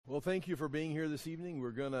Well, thank you for being here this evening.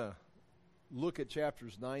 We're going to look at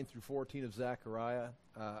chapters 9 through 14 of Zechariah.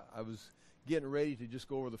 I was getting ready to just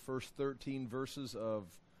go over the first 13 verses of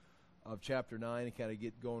chapter 9 and kind of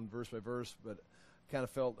get going verse by verse, but kind of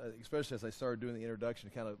felt, especially as I started doing the introduction,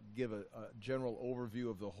 to kind of give a general overview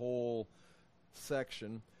of the whole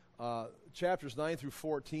section. Chapters 9 through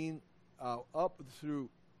 14, up through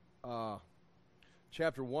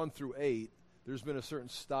chapter 1 through 8, there's been a certain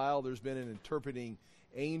style. There's been an interpreting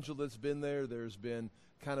angel that's been there. There's been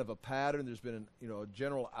kind of a pattern. There's been a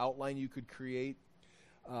general outline you could create.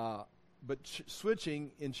 But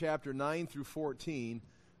switching in chapter 9 through 14,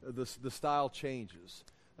 the style changes.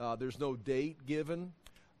 There's no date given.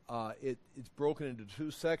 It's broken into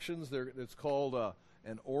two sections. It's called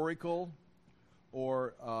an oracle,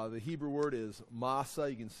 or the Hebrew word is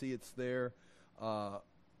massa. You can see it's there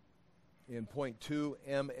in point 2,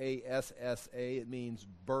 M-A-S-S-A. It means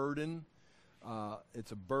burden.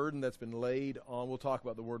 It's a burden that's been laid on. We'll talk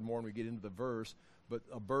about the word more when we get into the verse, but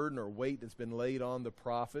a burden or weight that's been laid on the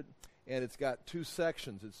prophet. And it's got two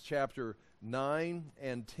sections. It's chapter 9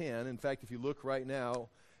 and 10. In fact, if you look right now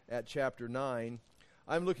at chapter 9,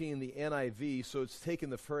 I'm looking in the NIV, so it's taken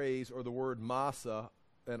the phrase or the word massa,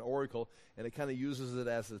 an oracle, and it kind of uses it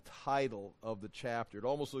as a title of the chapter. It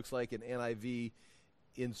almost looks like an NIV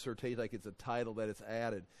insertation, like it's a title that it's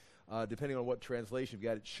added. Depending on what translation you've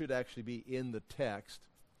got, it should actually be in the text.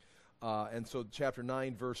 And so chapter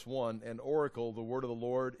 9, verse 1, an oracle, the word of the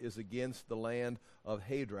Lord is against the land of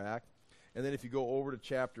Hadrach. And then if you go over to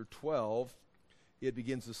chapter 12, it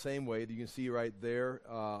begins the same way. You can see right there,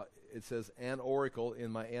 it says an oracle in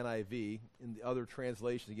my NIV. In the other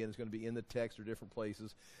translations, again, it's going to be in the text or different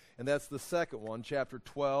places. And that's the second one, chapter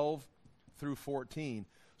 12 through 14.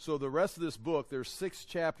 So the rest of this book, there's 6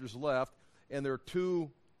 chapters left, and there are 2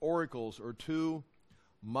 oracles or 2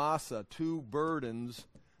 massa, 2 burdens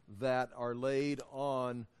that are laid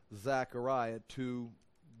on Zechariah to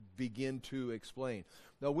begin to explain.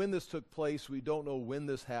 Now, when this took place, we don't know when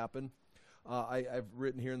this happened. I've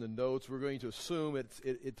written here in the notes, we're going to assume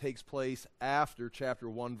it takes place after chapter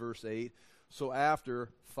 1, verse 8, so after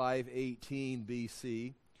 518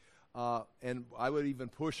 BC. And I would even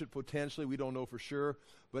push it potentially, we don't know for sure,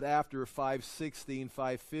 but after 516,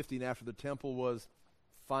 515, after the temple was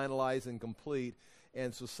finalized and complete,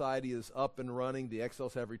 and society is up and running, the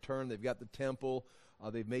exiles have returned, they've got the temple,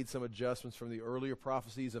 they've made some adjustments from the earlier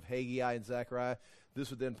prophecies of Haggai and Zechariah. This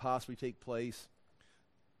would then possibly take place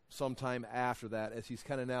sometime after that, as he's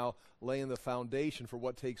kind of now laying the foundation for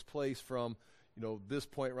what takes place from, this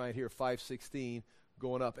point right here, 516,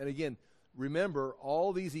 going up. And again, remember,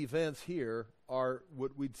 all these events here are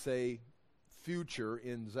what we'd say future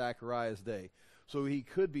in Zechariah's day. So he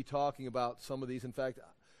could be talking about some of these. In fact,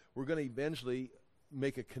 we're going to eventually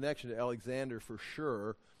make a connection to Alexander for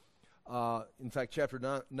sure. In fact, chapter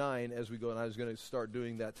 9, as we go, and I was going to start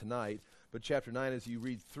doing that tonight, but chapter 9, as you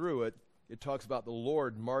read through it, it talks about the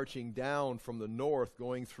Lord marching down from the north,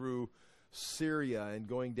 going through Syria and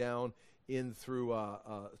going down in through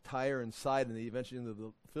Tyre and Sidon, and eventually into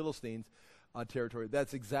the Philistines territory.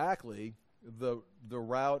 That's exactly the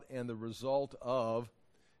route and the result of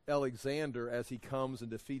Alexander as he comes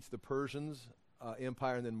and defeats the Persians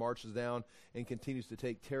empire and then marches down and continues to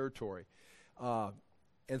take territory.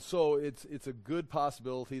 And so it's a good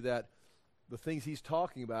possibility that the things he's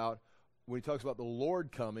talking about, when he talks about the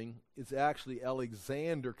Lord coming, it's actually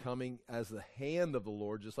Alexander coming as the hand of the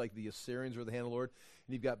Lord, just like the Assyrians were the hand of the Lord.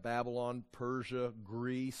 And you've got Babylon, Persia,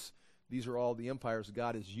 Greece. These are all the empires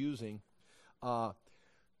God is using. And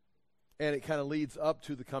it kind of leads up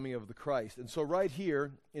to the coming of the Christ. And so right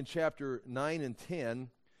here in chapter 9 and 10,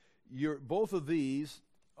 both of these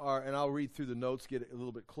are, and I'll read through the notes, get it a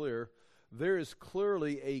little bit clearer. There is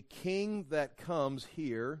clearly a king that comes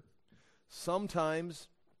here. Sometimes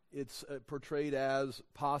it's portrayed as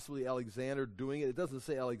possibly Alexander doing it. It doesn't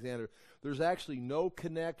say Alexander. There's actually no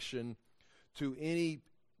connection to any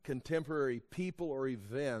contemporary people or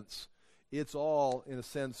events. It's all, in a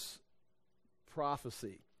sense,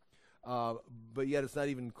 prophecy. But yet it's not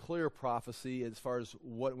even clear prophecy as far as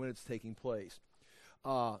when it's taking place.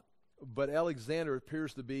 But Alexander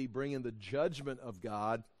appears to be bringing the judgment of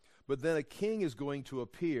God. But then a king is going to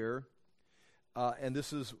appear. And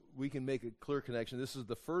we can make a clear connection. This is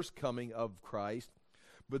the first coming of Christ.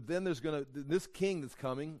 But then this king that's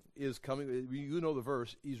coming is coming, you know the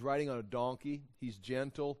verse, he's riding on a donkey, he's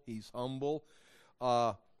gentle, he's humble,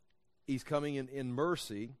 he's coming in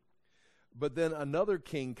mercy. But then another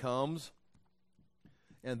king comes,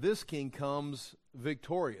 and this king comes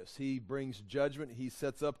victorious. He brings judgment. He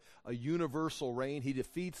sets up a universal reign. He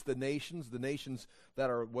defeats the nations. The nations that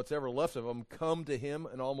are what's ever left of them come to him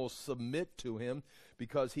and almost submit to him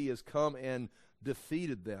because he has come and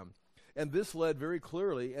defeated them. And this led very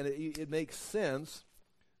clearly, and it makes sense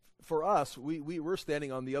for us. We're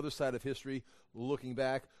standing on the other side of history, looking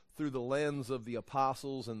back through the lens of the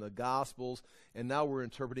apostles and the Gospels, and now we're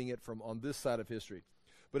interpreting it from on this side of history.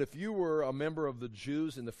 But if you were a member of the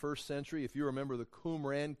Jews in the first century, if you were a member of the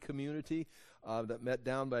Qumran community that met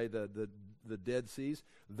down by the Dead Seas,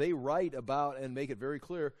 they write about and make it very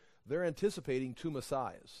clear they're anticipating two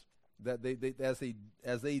messiahs. That they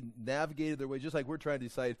as they navigated their way, just like we're trying to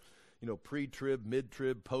decide, pre-trib,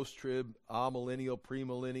 mid-trib, post-trib, amillennial,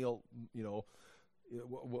 premillennial,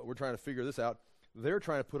 we're trying to figure this out. They're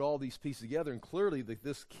trying to put all these pieces together, and clearly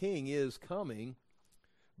this king is coming,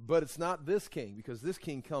 but it's not this king, because this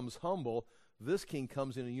king comes humble. This king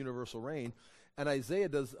comes in a universal reign, and Isaiah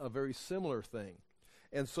does a very similar thing.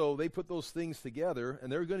 And so they put those things together,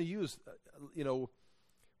 and they're going to use,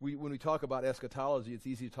 when we talk about eschatology, it's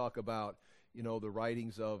easy to talk about, the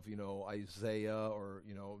writings of, Isaiah or,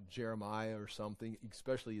 Jeremiah or something,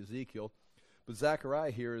 especially Ezekiel. But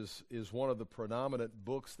Zechariah here is one of the predominant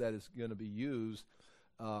books that is going to be used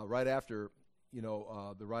right after,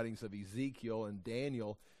 the writings of Ezekiel and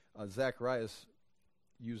Daniel. Zechariah is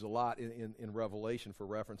used a lot in Revelation for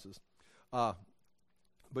references.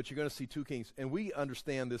 But you're going to see two kings. And we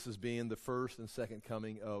understand this as being the first and second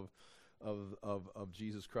coming of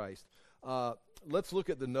Jesus Christ. Let's look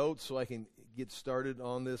at the notes so I can get started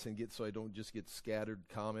on this and so I don't just get scattered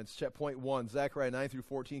comments. Point 1, Zechariah 9 through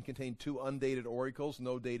 14 contain two undated oracles.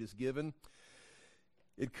 No date is given.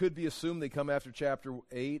 It could be assumed they come after chapter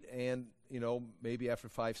 8 and, maybe after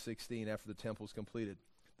 5:16, after the temple is completed.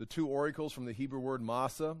 The two oracles from the Hebrew word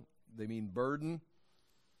masa, they mean burden.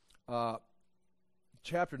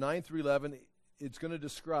 Chapter 9 through 11, it's going to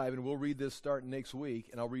describe, and we'll read this starting next week,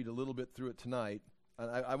 and I'll read a little bit through it tonight. And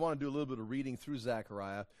I want to do a little bit of reading through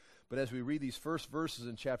Zechariah, but as we read these first verses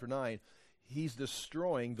in chapter 9,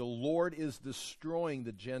 the Lord is destroying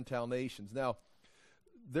the Gentile nations. Now,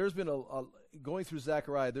 there's been going through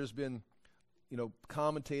Zechariah, there's been,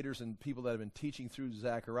 commentators and people that have been teaching through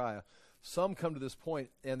Zechariah. Some come to this point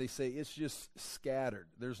and they say it's just scattered.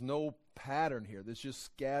 There's no pattern here. There's just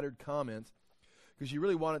scattered comments. Because you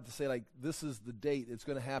really want it to say, like, this is the date. It's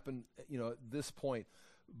going to happen, at this point.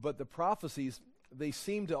 But the prophecies, they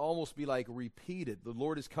seem to almost be like repeated. The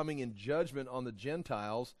Lord is coming in judgment on the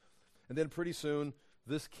Gentiles, and then pretty soon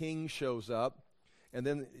this king shows up, and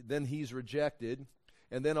then he's rejected,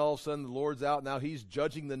 and then all of a sudden the Lord's out. Now he's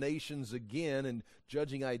judging the nations again and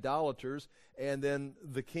judging idolaters, and then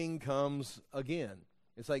the king comes again.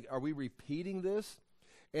 It's like, are we repeating this?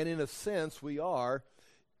 And in a sense, we are.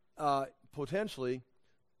 Potentially,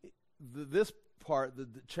 this part, the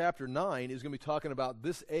chapter 9, is going to be talking about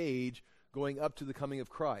this age going up to the coming of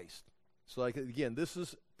Christ. So, again, this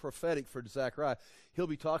is prophetic for Zechariah. He'll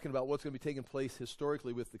be talking about what's going to be taking place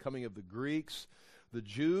historically with the coming of the Greeks, the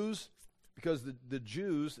Jews, because the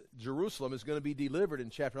Jews, Jerusalem, is going to be delivered in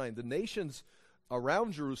chapter 9. The nations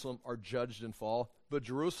around Jerusalem are judged and fall, but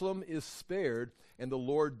Jerusalem is spared, and the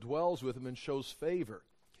Lord dwells with them and shows favor.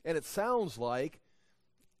 And it sounds like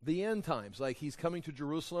the end times, like he's coming to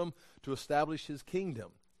Jerusalem to establish his kingdom.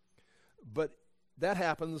 But that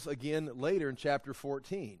happens again later in chapter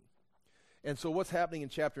 14. And so what's happening in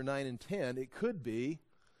chapter 9 and 10, it could be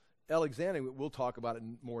Alexander, we'll talk about it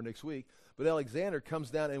more next week, but Alexander comes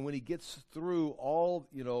down, and when he gets through all,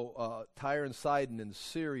 Tyre and Sidon and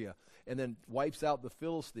Syria, and then wipes out the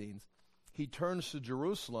Philistines, he turns to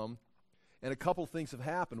Jerusalem. And a couple things have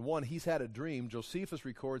happened. One, he's had a dream. Josephus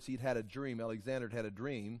records he'd had a dream. Alexander had a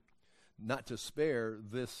dream not to spare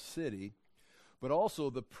this city. But also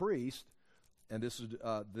the priest, and this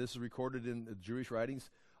is recorded in the Jewish writings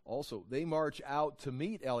also, they march out to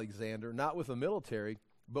meet Alexander, not with the military,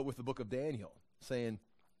 but with the book of Daniel, saying,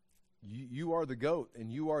 you are the goat,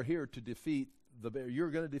 and you are here to defeat you're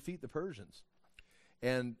going to defeat the Persians.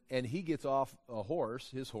 And he gets off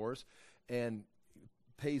his horse, and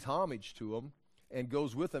pays homage to him and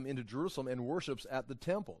goes with them into Jerusalem and worships at the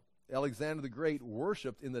temple. Alexander the Great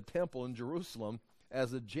worshipped in the temple in Jerusalem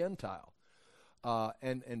as a Gentile,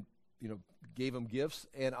 and gave him gifts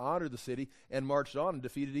and honored the city and marched on and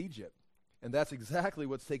defeated Egypt. And that's exactly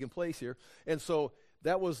what's taking place here. And so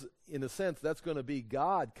that was, in a sense, that's going to be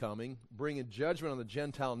God coming, bringing judgment on the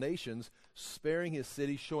Gentile nations, sparing his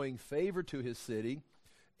city, showing favor to his city.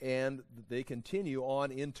 And they continue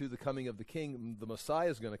on into the coming of the king. The Messiah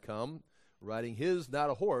is going to come, riding not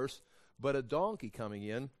a horse, but a donkey coming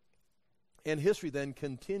in. And history then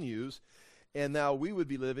continues. And now we would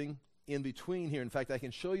be living in between here. In fact, I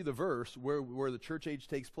can show you the verse where the church age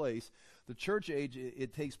takes place. The church age,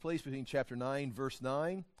 it takes place between chapter 9, verse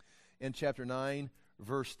 9, and chapter 9,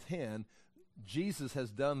 verse 10. Jesus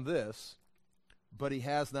has done this, but he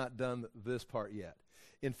has not done this part yet.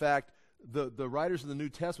 In fact, the writers of the New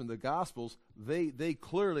Testament, the Gospels, they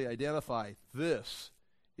clearly identify this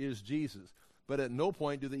is Jesus. But at no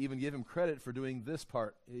point do they even give him credit for doing this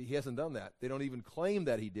part. He hasn't done that. They don't even claim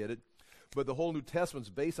that he did it. But the whole New Testament's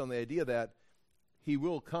based on the idea that he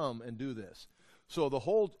will come and do this. So the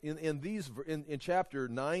whole in chapter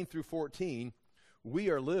 9 through 14, we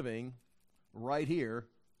are living right here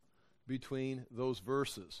between those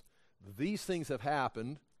verses. These things have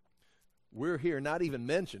happened. We're here, not even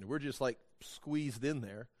mentioned. We're just like squeezed in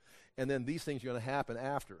there. And then these things are going to happen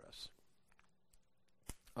after us.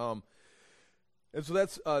 And so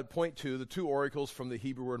that's point 2, the two oracles from the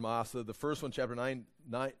Hebrew word Massa. The first one,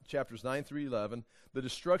 chapters 9 through 11, the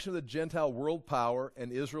destruction of the Gentile world power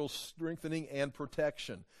and Israel's strengthening and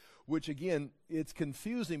protection, which again, it's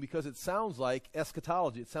confusing because it sounds like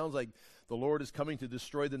eschatology. It sounds like the Lord is coming to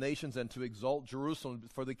destroy the nations and to exalt Jerusalem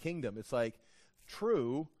for the kingdom. It's like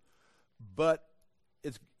true, but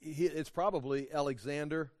it's probably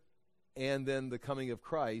Alexander and then the coming of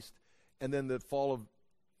Christ and then the fall of,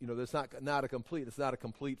 that's not a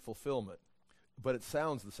complete fulfillment, but it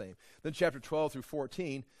sounds the same. Then chapter 12 through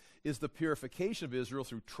 14 is the purification of Israel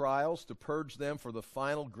through trials to purge them for the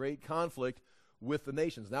final great conflict with the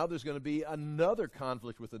nations. Now there's going to be another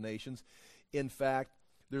conflict with the nations. In fact,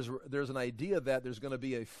 there's an idea that there's going to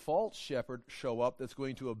be a false shepherd show up that's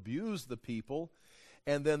going to abuse the people,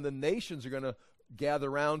 and then the nations are going to gather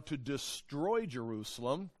around to destroy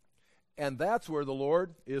Jerusalem, and that's where the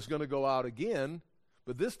Lord is going to go out again.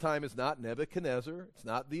 But this time it's not Nebuchadnezzar, it's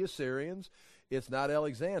not the Assyrians, it's not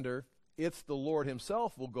Alexander, it's the Lord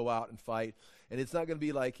himself will go out and fight. And it's not going to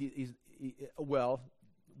be like we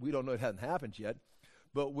don't know, it hasn't happened yet,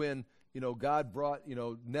 but when God brought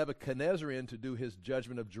Nebuchadnezzar in to do his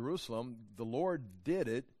judgment of Jerusalem, the Lord did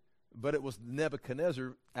it, but it was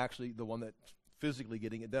Nebuchadnezzar actually the one that's physically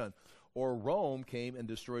getting it done. Or Rome came and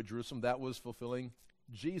destroyed Jerusalem. That was fulfilling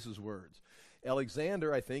Jesus' words.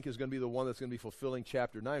 Alexander, I think, is going to be the one that's going to be fulfilling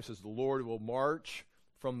chapter 9. It says the Lord will march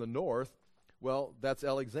from the north. Well, that's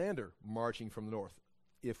Alexander marching from the north,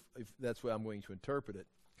 if that's the way I'm going to interpret it.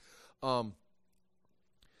 But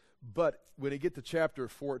when you get to chapter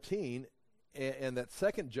 14 and that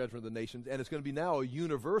second judgment of the nations, and it's going to be now a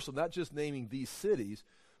universal, not just naming these cities,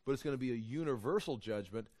 but it's going to be a universal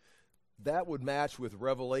judgment, that would match with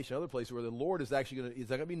Revelation, other places where the Lord is actually going to,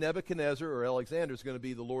 it's not going to be Nebuchadnezzar or Alexander, it's going to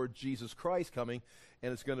be the Lord Jesus Christ coming,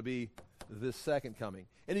 and it's going to be this second coming.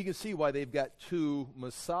 And you can see why they've got two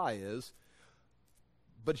messiahs,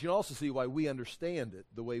 but you can also see why we understand it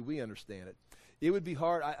the way we understand it. It would be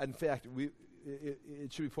hard, in fact,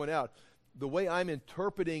 it should be pointed out, the way I'm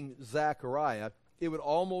interpreting Zechariah, it would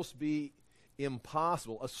almost be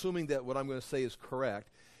impossible, assuming that what I'm going to say is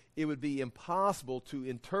correct, it would be impossible to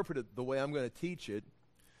interpret it the way I'm going to teach it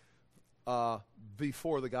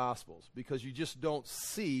before the Gospels, because you just don't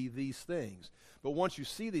see these things. But once you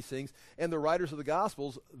see these things, and the writers of the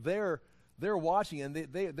Gospels, they're watching, and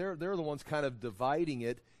they're the ones kind of dividing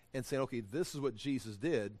it and saying, okay, this is what Jesus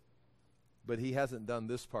did, but he hasn't done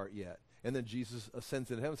this part yet. And then Jesus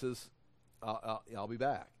ascends into heaven and says, I'll be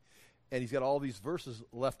back. And he's got all these verses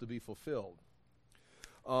left to be fulfilled.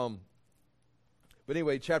 But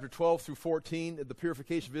anyway, chapter 12 through 14, the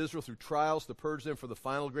purification of Israel through trials to purge them for the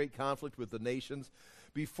final great conflict with the nations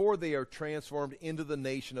before they are transformed into the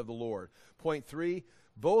nation of the Lord. Point 3,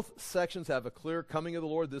 both sections have a clear coming of the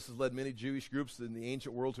Lord. This has led many Jewish groups in the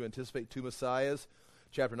ancient world to anticipate two messiahs.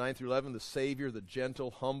 Chapter 9 through 11, the Savior, the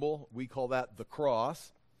gentle, humble. We call that the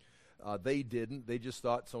cross. They didn't. They just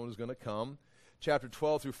thought someone was going to come. Chapter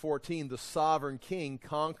 12 through 14, the sovereign king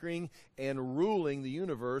conquering and ruling the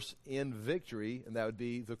universe in victory, and that would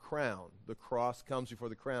be the crown. The cross comes before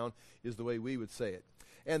the crown is the way we would say it.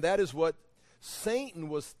 And that is what Satan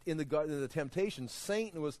was in the temptation.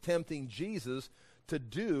 Satan was tempting Jesus to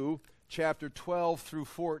do chapter 12 through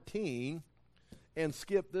 14 and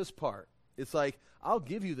skip this part. It's like, I'll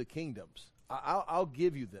give you the kingdoms. I'll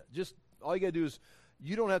give you that. Just all you got to do is,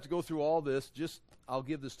 you don't have to go through all this. Just, I'll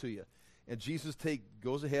give this to you. And Jesus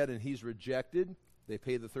goes ahead and he's rejected. They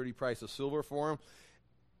pay the 30 price of silver for him.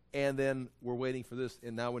 And then we're waiting for this.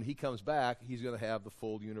 And now when he comes back, he's going to have the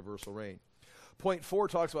full universal reign. Point 4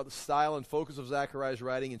 talks about the style and focus of Zechariah's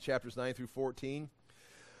writing in chapters 9 through 14.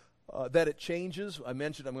 That it changes. I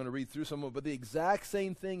mentioned, I'm going to read through some of it, but the exact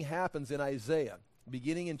same thing happens in Isaiah.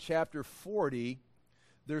 Beginning in chapter 40,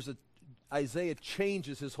 there's Isaiah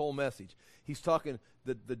changes his whole message. He's talking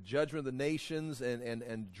the judgment of the nations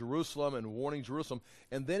and Jerusalem and warning Jerusalem.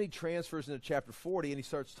 And then he transfers into chapter 40 and he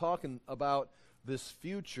starts talking about this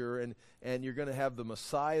future, and you're going to have the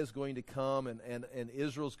Messiah is going to come, and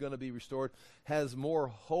Israel's going to be restored. Has more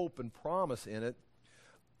hope and promise in it.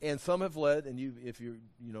 And some have led, and if you've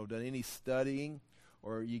done any studying,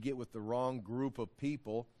 or you get with the wrong group of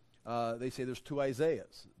people, they say there's two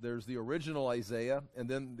Isaiahs. There's the original Isaiah, and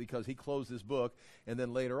then because he closed his book, and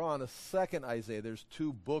then later on a second Isaiah. There's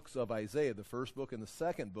two books of Isaiah, the first book and the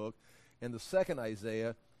second book. And the second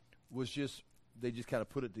Isaiah was they just kind of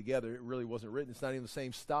put it together. It really wasn't written. It's not even the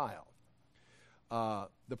same style.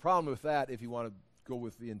 The problem with that, if you want to go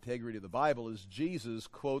with the integrity of the Bible, is Jesus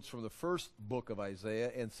quotes from the first book of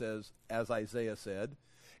Isaiah and says, as Isaiah said,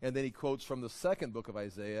 and then he quotes from the second book of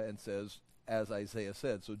Isaiah and says, as Isaiah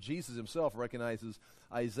said. So Jesus himself recognizes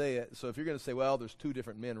Isaiah. So if you're going to say, well, there's two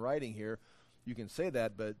different men writing here, you can say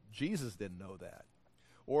that, but Jesus didn't know that.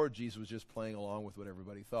 Or Jesus was just playing along with what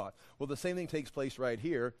everybody thought. Well, the same thing takes place right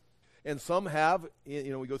here. And some have,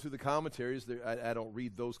 we go through the commentaries. I don't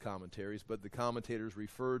read those commentaries, but the commentators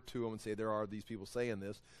refer to them and say there are these people saying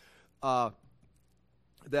this,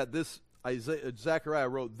 that this Zechariah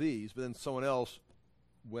wrote these, but then someone else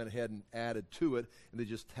went ahead and added to it, and they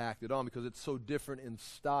just tacked it on because it's so different in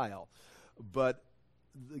style. But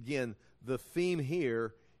again, the theme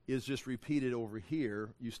here is just repeated over here.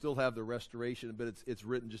 You still have the restoration, but it's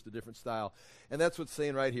written just a different style. And that's what's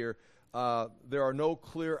saying right here. There are no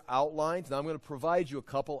clear outlines. Now I'm going to provide you a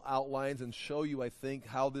couple outlines and show you, I think,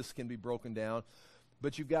 how this can be broken down.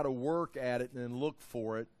 But you've got to work at it and look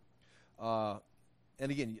for it.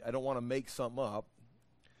 And again, I don't want to make something up.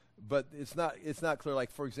 But it's not clear.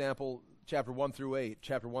 Like, for example, chapter 1 through 8,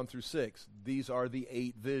 chapter 1 through 6. These are the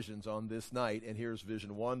 8 visions on this night. And here's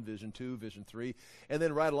vision 1, vision 2, vision 3. And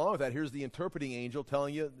then right along with that, here's the interpreting angel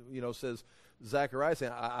telling you, says, Zechariah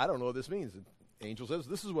saying, I don't know what this means. Angel says,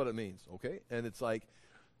 this is what it means, okay? And it's like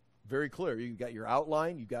very clear. You've got your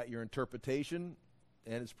outline, you've got your interpretation,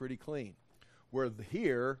 and it's pretty clean. Where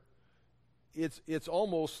here, it's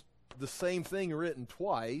almost the same thing written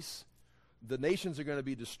twice. The nations are going to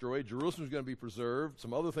be destroyed. Jerusalem's going to be preserved.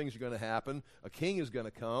 Some other things are going to happen. A king is going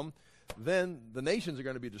to come. Then the nations are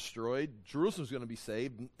going to be destroyed. Jerusalem's going to be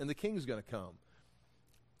saved, and the king's going to come.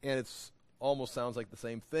 And it's almost sounds like the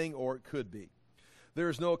same thing, or it could be. There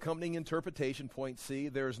is no accompanying interpretation, point C.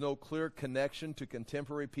 There is no clear connection to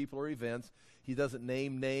contemporary people or events. He doesn't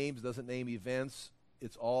name names, doesn't name events.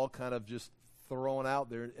 It's all kind of just thrown out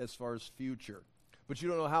there as far as future. But you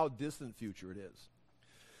don't know how distant future it is.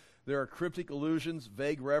 There are cryptic allusions,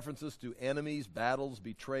 vague references to enemies, battles,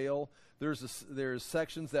 betrayal. There's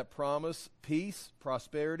sections that promise peace,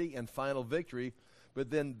 prosperity, and final victory. But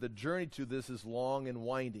then the journey to this is long and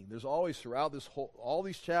winding. There's always, throughout all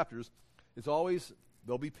these chapters, it's always,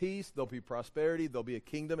 there'll be peace, there'll be prosperity, there'll be a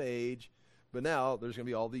kingdom age, but now there's going to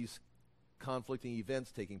be all these conflicting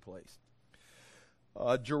events taking place.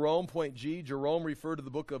 Jerome, point G, Jerome referred to the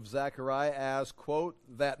book of Zechariah as, quote,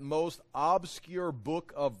 that most obscure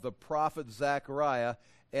book of the prophet Zechariah,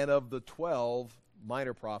 and of the 12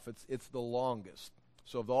 minor prophets, it's the longest.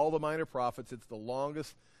 So of all the minor prophets, it's the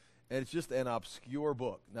longest, and it's just an obscure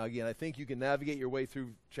book. Now again, I think you can navigate your way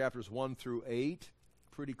through chapters 1 through 8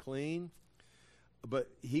 pretty clean. But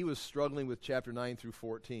he was struggling with chapter 9 through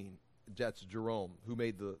 14. That's Jerome, who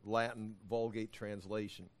made the Latin Vulgate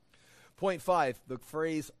translation. Point 5, the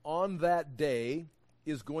phrase, on that day,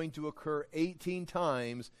 is going to occur 18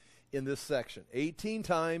 times in this section. 18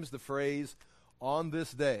 times the phrase, on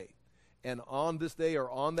this day. And on this day or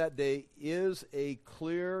on that day is a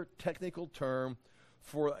clear technical term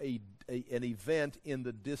for an event in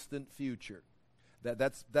the distant future.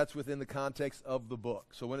 That's within the context of the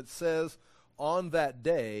book. So when it says on that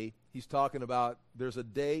day, he's talking about there's a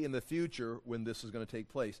day in the future when this is going to take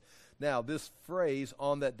place. Now, this phrase,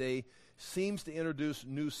 on that day, seems to introduce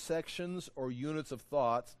new sections or units of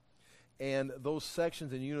thoughts. And those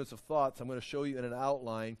sections and units of thoughts I'm going to show you in an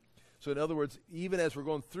outline. So in other words, even as we're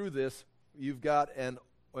going through this, you've got an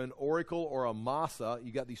oracle or a masa.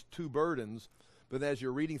 You've got these two burdens. But as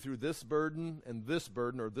you're reading through this burden,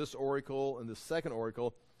 or this oracle and this second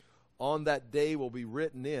oracle, on that day will be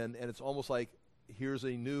written in, and it's almost like here's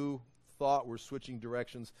a new thought. We're switching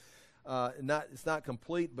directions. It's not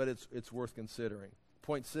complete, but it's worth considering.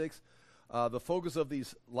 Point 6, the focus of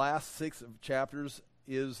these last 6 chapters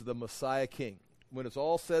is the Messiah King. When it's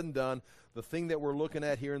all said and done, the thing that we're looking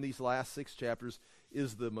at here in these last 6 chapters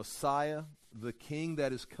is the Messiah, the King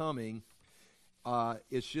that is coming.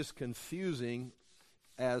 It's just confusing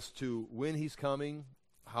as to when he's coming,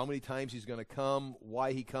 how many times he's going to come,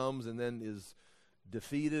 why he comes and then is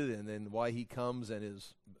defeated, and then why he comes and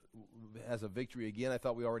has a victory again. I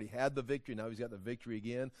thought we already had the victory. Now he's got the victory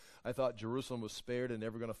again. I thought Jerusalem was spared and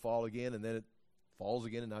never going to fall again, and then it falls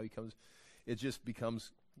again, and now he comes. It just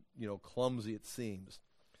becomes, clumsy, it seems.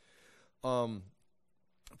 Point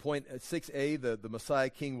 6a, the Messiah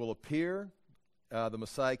King will appear. The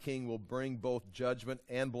Messiah King will bring both judgment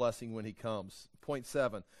and blessing when he comes. Point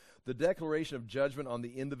 7, the declaration of judgment on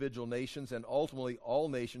the individual nations and ultimately all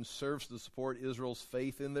nations serves to support Israel's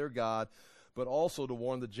faith in their God, but also to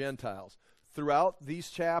warn the Gentiles. Throughout these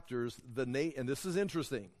chapters, and this is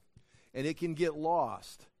interesting, and it can get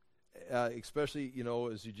lost, especially,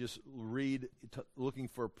 as you just read, looking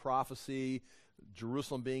for prophecy,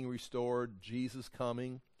 Jerusalem being restored, Jesus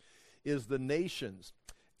coming, is the nations.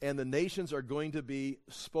 And the nations are going to be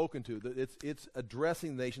spoken to. It's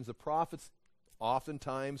addressing the nations. The prophets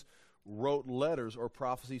oftentimes wrote letters or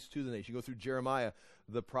prophecies to the nation. You go through Jeremiah,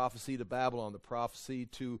 the prophecy to Babylon, the prophecy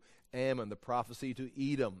to Ammon, the prophecy to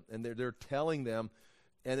Edom, and they're telling them,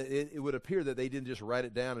 and it would appear that they didn't just write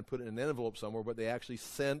it down and put it in an envelope somewhere, but they actually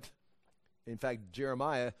sent. In fact,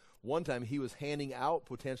 Jeremiah, one time he was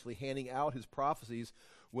potentially handing out his prophecies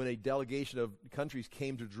when a delegation of countries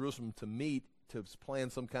came to Jerusalem to meet to plan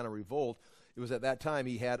some kind of revolt. It was at that time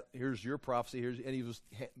he had, here's your prophecy, and he was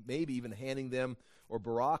maybe even handing them, or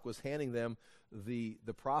Barak was handing them the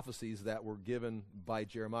prophecies that were given by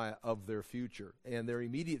Jeremiah of their future and their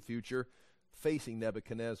immediate future facing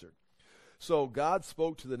Nebuchadnezzar. So God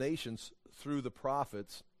spoke to the nations through the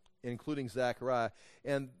prophets, including Zechariah,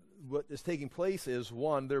 and what is taking place is,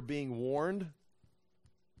 one, they're being warned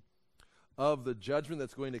of the judgment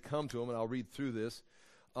that's going to come to them, and I'll read through this.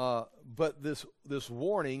 But this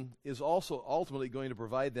warning is also ultimately going to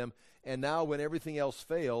provide them, and now when everything else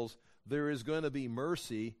fails, there is going to be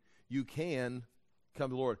mercy. You can come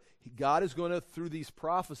to the Lord. God is going to, through these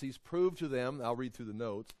prophecies, prove to them, I'll read through the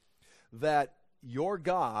notes, that your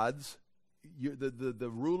gods,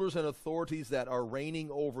 the rulers and authorities that are reigning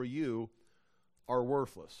over you, are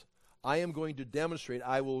worthless. I am going to demonstrate,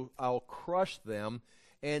 I'll crush them,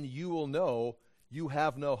 and you will know you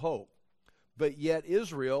have no hope. But yet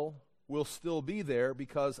Israel will still be there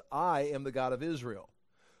because I am the God of Israel.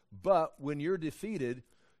 But when you're defeated,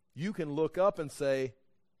 you can look up and say,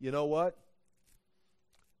 you know what?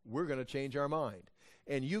 We're going to change our mind.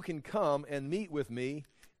 And you can come and meet with me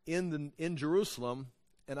in Jerusalem,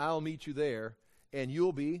 and I'll meet you there, and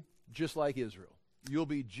you'll be just like Israel. You'll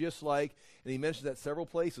be just like, and he mentions that several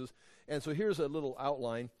places. And so here's a little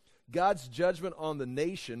outline. God's judgment on the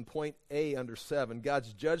nation, point A under 7,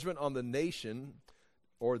 God's judgment on the nation,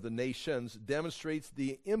 or the nations, demonstrates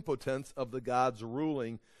the impotence of the gods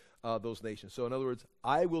ruling those nations. So in other words,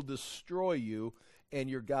 I will destroy you, and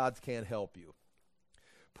your gods can't help you.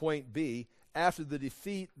 Point B, after the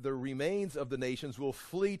defeat, the remains of the nations will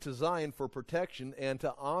flee to Zion for protection and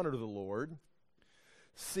to honor the Lord.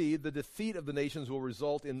 C, the defeat of the nations will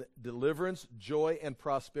result in deliverance, joy, and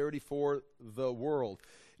prosperity for the world.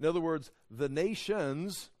 In other words, the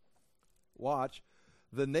nations,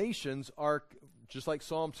 the nations are, just like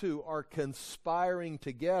Psalm 2, are conspiring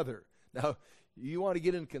together. Now, you want to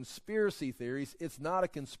get into conspiracy theories. It's not a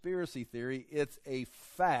conspiracy theory. It's a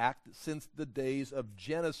fact. Since the days of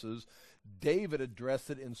Genesis, David addressed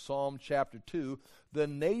it in Psalm chapter 2. The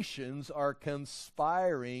nations are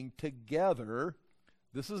conspiring together.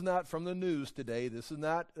 This is not from the news today. This is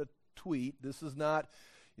not a tweet. This is not,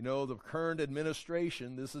 the current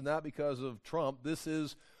administration. This is not because of Trump. This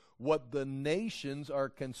is what the nations are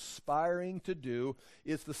conspiring to do.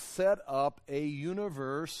 Is to set up a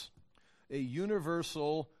universal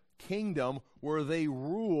kingdom where they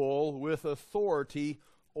rule with authority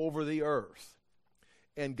over the earth.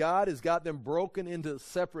 And God has got them broken into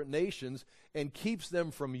separate nations and keeps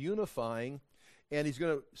them from unifying. And he's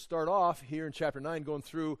going to start off here in chapter 9 going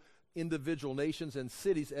through individual nations and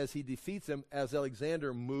cities as he defeats them, as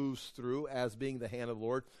Alexander moves through as being the hand of the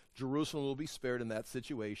Lord. Jerusalem will be spared in that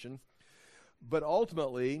situation. But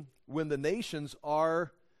ultimately, when the nations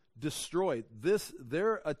are destroyed,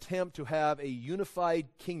 their attempt to have a unified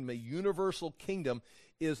kingdom, a universal kingdom,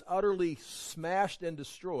 is utterly smashed and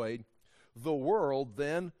destroyed. The world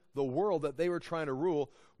that they were trying to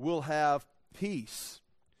rule, will have peace.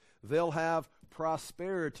 They'll have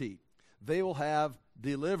prosperity. They will have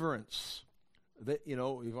deliverance. You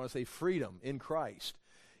want to say freedom in Christ.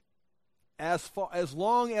 As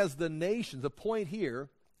long as the nations, the point here,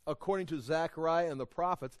 according to Zechariah and the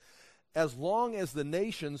prophets, as long as the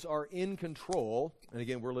nations are in control, and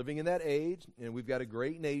again, we're living in that age, and we've got a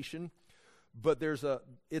great nation, But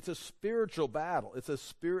it's a spiritual battle. It's a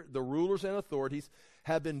spirit. The rulers and authorities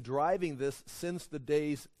have been driving this since the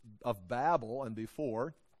days of Babel and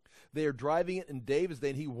before. They are driving it in David's day,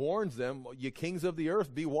 and he warns them, "You kings of the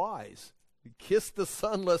earth, be wise. Kiss the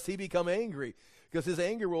Son, lest he become angry, because his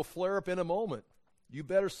anger will flare up in a moment. You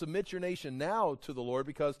better submit your nation now to the Lord,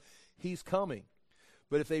 because he's coming."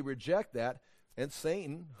 But if they reject that, and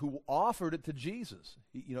Satan, who offered it to Jesus,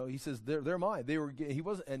 he says, they're mine. He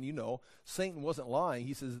wasn't, and Satan wasn't lying.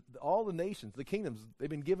 He says, all the nations, the kingdoms, they've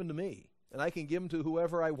been given to me, and I can give them to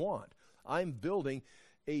whoever I want. I'm building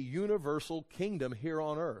a universal kingdom here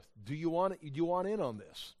on earth. Do you want it? Do you want in on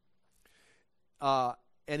this?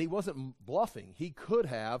 And he wasn't bluffing. He could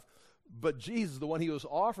have, but Jesus, the one he was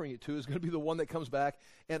offering it to, is going to be the one that comes back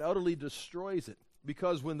and utterly destroys it.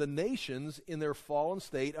 Because when the nations in their fallen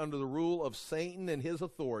state under the rule of Satan and his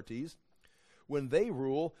authorities, when they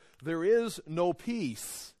rule, there is no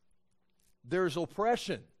peace. There's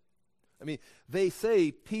oppression. I mean, they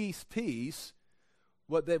say peace, peace.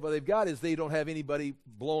 What they've got is they don't have anybody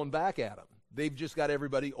blowing back at them. They've just got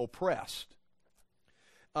everybody oppressed.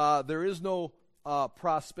 There is no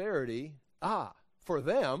prosperity. For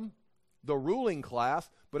them, the ruling class,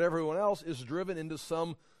 but everyone else is driven into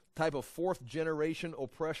some type of fourth generation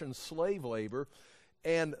oppression, slave labor,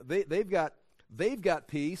 and they've got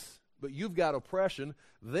peace, but you've got oppression.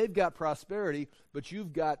 They've got prosperity, but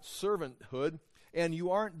you've got servanthood, and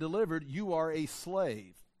you aren't delivered. You are a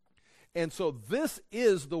slave. And so this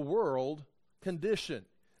is the world condition.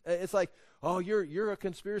 It's like, oh, you're a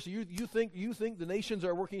conspiracy. You think the nations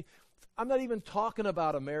are working. I'm not even talking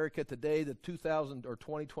about America today, the 2000 or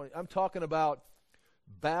 2020. I'm talking about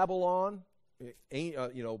Babylon,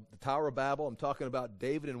 the Tower of Babel. I'm talking about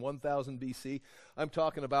David in 1000 BC. I'm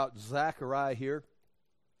talking about Zechariah here.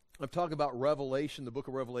 I'm talking about Revelation, the book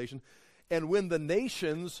of Revelation. And when the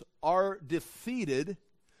nations are defeated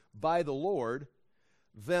by the Lord,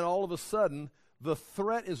 then all of a sudden the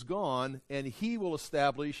threat is gone, and he will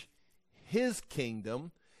establish his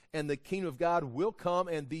kingdom, and the kingdom of God will come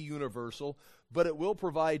and be universal, but it will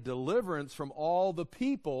provide deliverance from all the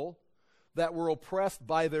people that were oppressed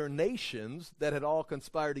by their nations that had all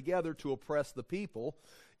conspired together to oppress the people,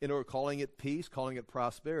 calling it peace, calling it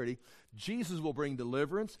prosperity. Jesus will bring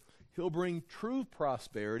deliverance. He'll bring true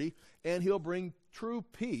prosperity, and he'll bring true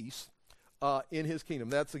peace in his kingdom.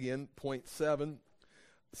 That's, again, point 7.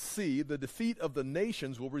 C, the defeat of the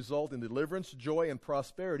nations will result in deliverance, joy, and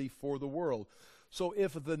prosperity for the world. So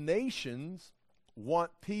if the nations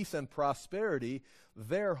want peace and prosperity,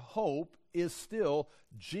 their hope is still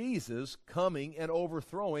Jesus coming and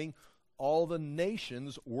overthrowing all the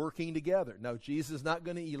nations working together. Now, Jesus is not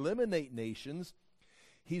going to eliminate nations.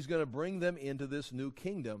 He's going to bring them into this new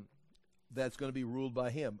kingdom that's going to be ruled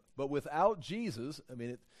by him. But without Jesus,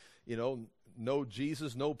 no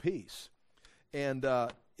Jesus, no peace. And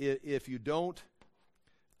if you don't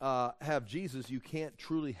have Jesus, you can't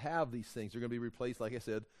truly have these things. They're going to be replaced, like I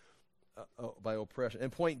said, by oppression.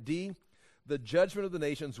 And point D, the judgment of the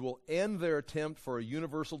nations will end their attempt for a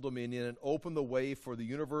universal dominion and open the way for the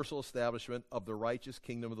universal establishment of the righteous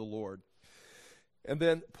kingdom of the Lord. And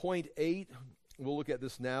then point 8, we'll look at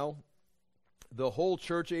this now. The whole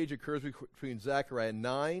church age occurs between Zechariah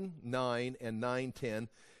 9:9 and 9:10.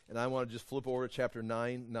 And I want to just flip over to chapter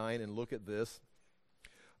 9:9 and look at this.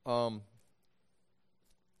 And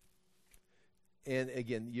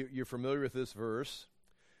again, you're familiar with this verse.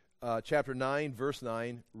 Chapter 9, verse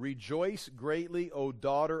 9, "Rejoice greatly, O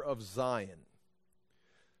daughter of Zion.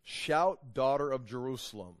 Shout, daughter of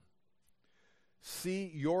Jerusalem. See,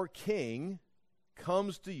 your king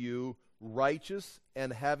comes to you, righteous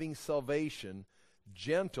and having salvation,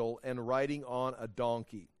 gentle and riding on a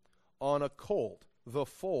donkey, on a colt, the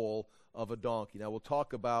foal of a donkey." Now, we'll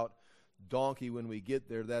talk about donkey when we get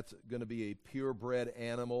there. That's going to be a purebred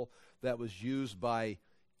animal that was used by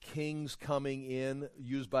kings coming in,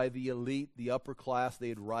 used by the elite, the upper class.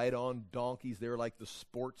 They'd ride on donkeys. They were like the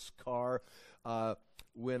sports car.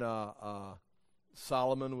 When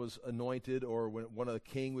Solomon was anointed, or when one of the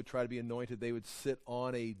king would try to be anointed, they would sit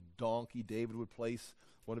on a donkey. David would place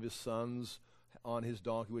one of his sons on his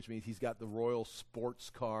donkey, which means he's got the royal sports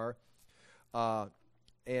car. And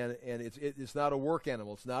it's not a work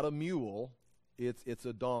animal. It's not a mule. It's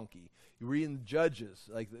a donkey. You read in Judges,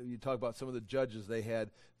 like you talk about some of the judges they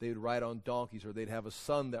would ride on donkeys, or they'd have a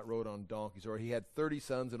son that rode on donkeys, or he had 30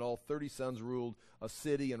 sons, and all 30 sons ruled a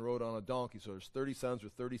city and rode on a donkey. So there's 30 sons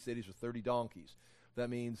with 30 cities with 30 donkeys.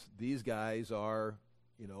 That means these guys are,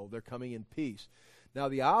 they're coming in peace. Now,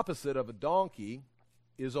 the opposite of a donkey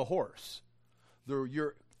is a horse.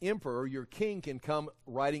 Your emperor, your king, can come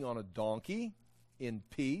riding on a donkey in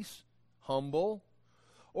peace, humble,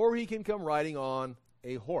 or he can come riding on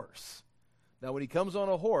a horse. Now, when he comes on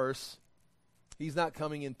a horse, he's not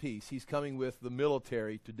coming in peace. He's coming with the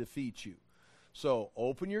military to defeat you. So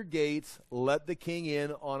open your gates, let the king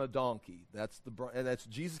in on a donkey. That's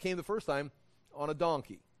Jesus came the first time on a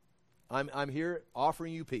donkey. I'm here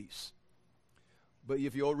offering you peace. But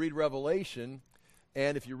if you'll read Revelation,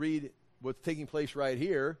 and if you read what's taking place right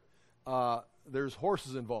here, there's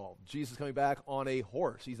horses involved. Jesus is coming back on a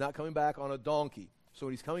horse. He's not coming back on a donkey. So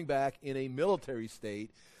when he's coming back in a military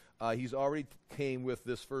state, he's already came with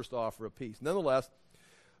this first offer of peace. Nonetheless,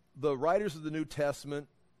 the writers of the New Testament,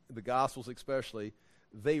 the Gospels especially,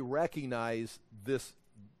 they recognize this.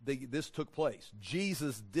 This took place.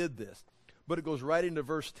 Jesus did this. But it goes right into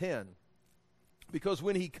verse 10. Because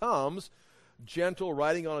when he comes, gentle,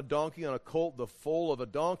 riding on a donkey, on a colt, the foal of a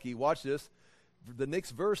donkey, watch this. The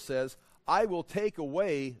next verse says, I will take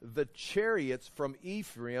away the chariots from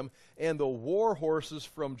Ephraim and the war horses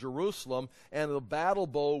from Jerusalem, and the battle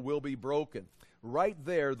bow will be broken. Right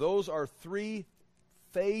there, those are three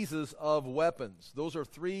phases of weapons. Those are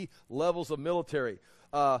three levels of military.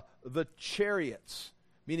 The chariots,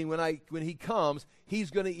 meaning when he comes,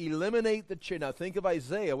 he's going to eliminate the chariot. Now think of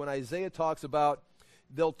Isaiah. When Isaiah talks about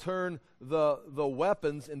they'll turn the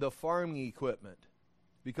weapons into farming equipment.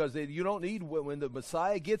 Because you don't need, when the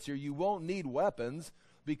Messiah gets here, you won't need weapons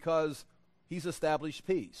because he's established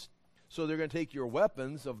peace. So they're going to take your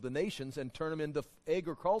weapons of the nations and turn them into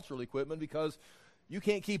agricultural equipment because you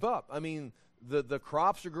can't keep up. I mean, the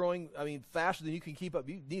crops are growing, faster than you can keep up.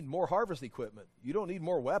 You need more harvest equipment. You don't need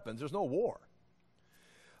more weapons. There's no war.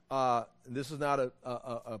 This is not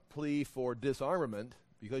a plea for disarmament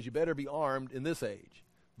because you better be armed in this age.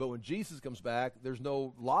 But when Jesus comes back, there's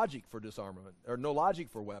no logic for disarmament, or no logic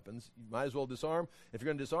for weapons. You might as well disarm. If you're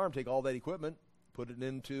going to disarm, take all that equipment, put it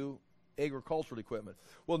into agricultural equipment.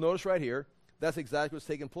 Well, notice right here, that's exactly what's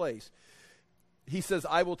taking place. He says,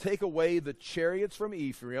 I will take away the chariots from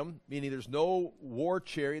Ephraim, meaning there's no war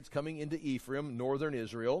chariots coming into Ephraim, northern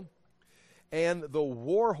Israel, and the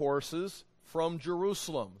war horses from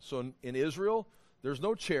Jerusalem. So in Israel, there's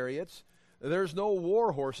no chariots. There's no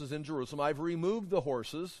war horses in Jerusalem. I've removed the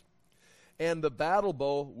horses, and the battle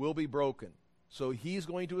bow will be broken. So he's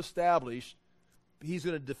going to establish, he's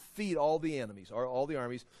going to defeat all the enemies, or all the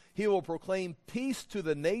armies. He will proclaim peace to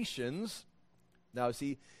the nations. Now,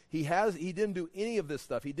 see, he didn't do any of this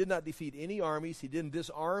stuff. He did not defeat any armies. He didn't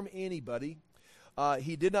disarm anybody.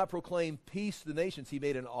 He did not proclaim peace to the nations. He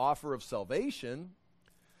made an offer of salvation,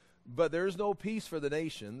 but there's no peace for the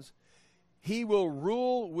nations. He will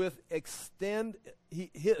rule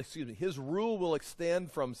his rule will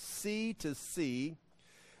extend from sea to sea,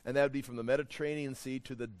 and that would be from the Mediterranean Sea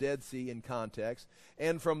to the Dead Sea in context,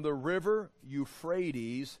 and from the river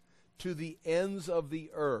Euphrates to the ends of the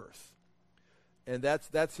earth. And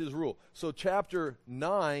that's his rule. So chapter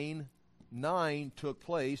 9 took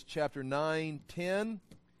place. Chapter 9:10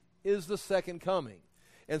 is the second coming.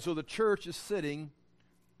 And so the church is sitting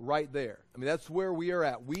right there. That's where we are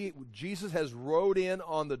at. Jesus has rode in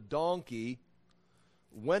on the donkey,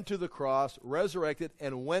 went to the cross, resurrected,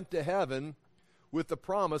 and went to heaven with the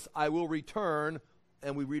promise, I will return,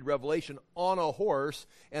 and we read Revelation, on a horse,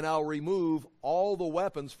 and I'll remove all the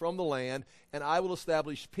weapons from the land, and I will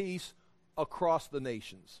establish peace across the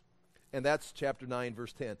nations. And that's chapter 9,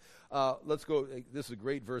 verse 10. Let's go. This is a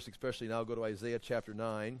great verse, especially now. Go to Isaiah chapter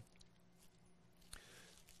 9.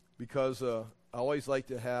 Because I always like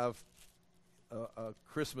to have a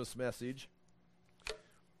Christmas message.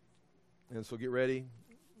 And so get ready.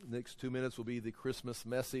 The next 2 minutes will be the Christmas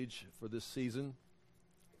message for this season.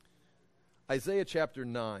 Isaiah chapter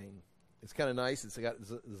 9. It's kind of nice. It's got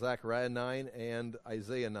Zechariah 9 and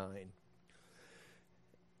Isaiah 9.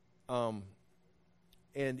 And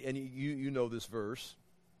you know this verse.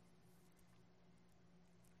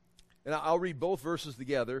 And I'll read both verses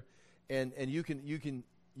together, and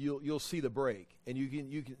you'll see the break. And you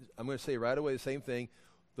can I'm going to say right away the same thing.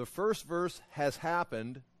 The first verse has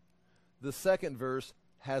happened. The second verse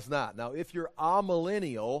has not. Now, if you're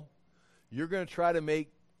amillennial, you're going to try to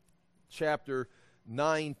make chapter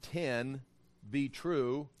 9:10 be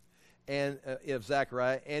true, and of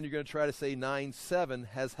Zechariah, and you're going to try to say 9:7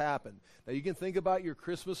 has happened. Now, you can think about your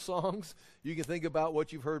Christmas songs. You can think about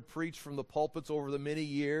what you've heard preached from the pulpits over the many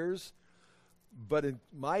years. But in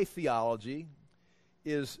my theology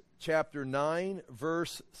is chapter 9,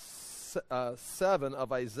 verse 7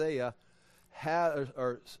 of Isaiah,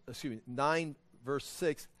 9, verse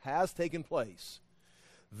 6 has taken place.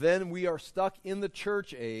 Then we are stuck in the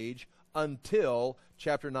church age until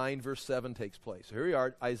chapter 9, verse 7 takes place. So here we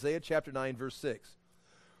are, Isaiah chapter 9, verse 6.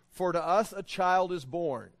 For to us a child is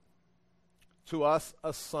born, to us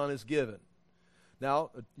a son is given.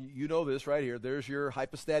 Now, you know this right here. There's your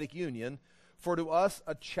hypostatic union. For to us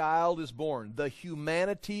a child is born. The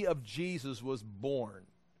humanity of Jesus was born.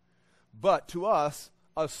 But to us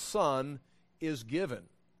a son is given.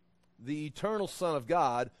 The eternal Son of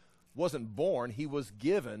God wasn't born. He was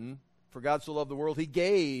given. For God so loved the world, he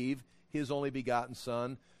gave his only begotten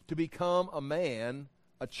Son to become a man,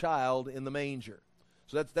 a child in the manger.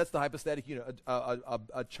 So that's the hypostatic union.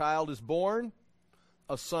 A child is born,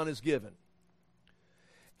 a son is given.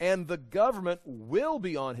 And the government will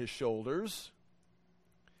be on his shoulders,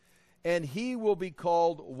 and he will be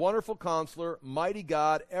called Wonderful Counselor, Mighty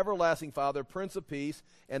God, Everlasting Father, Prince of Peace.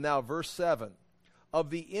 And now verse 7. Of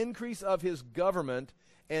the increase of his government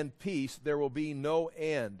and peace there will be no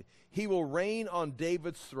end. He will reign on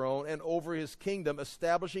David's throne and over his kingdom,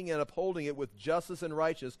 establishing and upholding it with justice and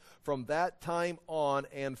righteousness from that time on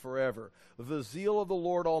and forever. The zeal of the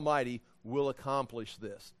Lord Almighty will accomplish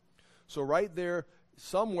this. So right there,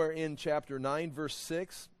 somewhere in chapter 9, verse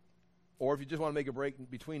 6, or if you just want to make a break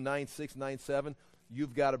between 9:6 and 9:7,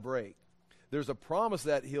 you've got a break. There's a promise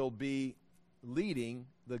that he'll be leading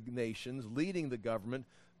the nations, leading the government,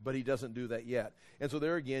 but he doesn't do that yet. And so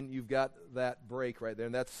there again, you've got that break right there.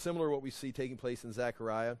 And that's similar to what we see taking place in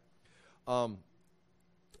Zechariah. And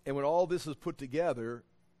when all this is put together,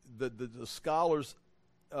 the scholars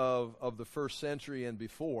of the first century and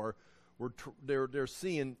before, they're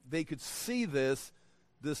seeing, they could see this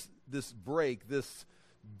break, this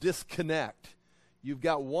disconnect. You've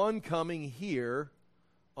got one coming here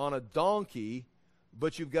on a donkey,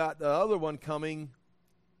 but you've got the other one coming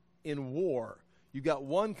in war. You've got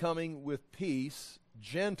one coming with peace,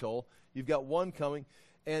 gentle. You've got one coming,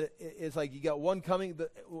 and it's like you got one coming.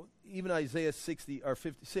 Even Isaiah 60 or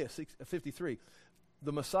 53,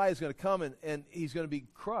 the Messiah is going to come and he's going to be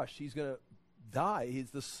crushed. He's going to die.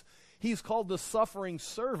 He's called the suffering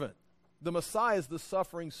servant. The Messiah is the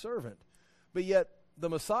suffering servant, but yet the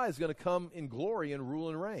Messiah is going to come in glory and rule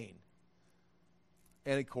and reign.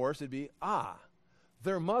 And of course, it'd be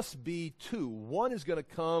there must be two. One is going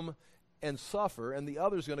to come and suffer, and the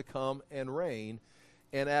other is going to come and reign.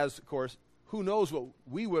 And as, of course, who knows what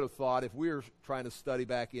we would have thought if we were trying to study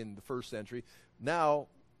back in the first century. Now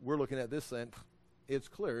we're looking at this and it's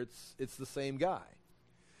clear. It's the same guy.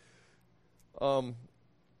 And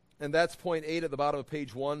that's point 8 at the bottom of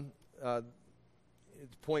page 1.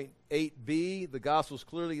 It's point 8b. The Gospels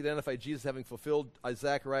clearly identify Jesus having fulfilled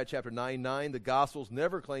Zechariah chapter 9:9. The Gospels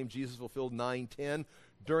never claim Jesus fulfilled 9:10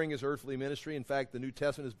 during his earthly ministry. In fact, the New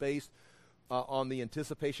Testament is based on the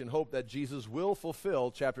anticipation hope that Jesus will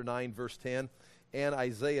fulfill chapter 9, verse 10, and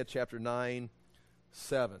Isaiah chapter 9,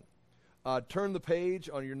 7. Turn the page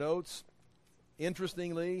on your notes.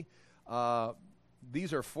 Interestingly,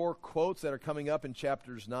 these are 4 quotes that are coming up in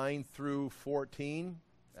chapters 9 through 14,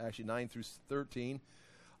 actually 9 through 13,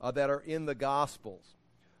 that are in the Gospels.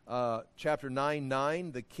 Chapter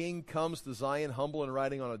 9:9, the king comes to Zion humble and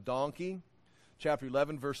riding on a donkey. Chapter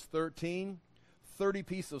 11, verse 13, 30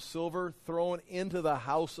 pieces of silver thrown into the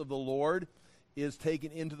house of the Lord is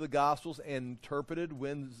taken into the Gospels and interpreted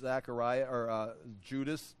when Zechariah or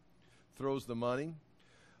Judas throws the money.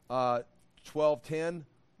 12:10,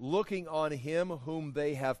 looking on him whom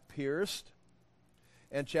they have pierced.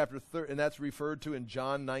 And and that's referred to in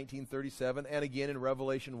John 19:37 and again in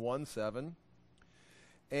Revelation 1:7.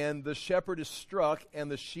 And the shepherd is struck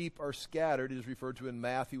and the sheep are scattered is referred to in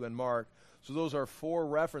Matthew and Mark. So those are 4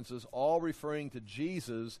 references, all referring to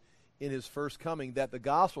Jesus in his first coming, that the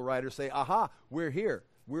gospel writers say, aha, we're here.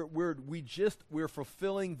 We're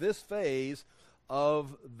fulfilling this phase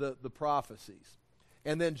of the prophecies.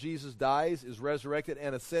 And then Jesus dies, is resurrected,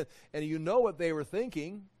 and ascends. And you know what they were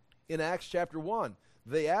thinking in Acts chapter 1.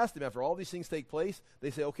 They asked him, after all these things take place, they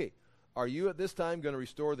say, okay, are you at this time going to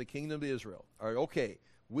restore the kingdom to Israel? Okay,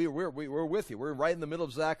 we're with you. We're right in the middle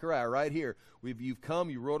of Zechariah, right here. You've come,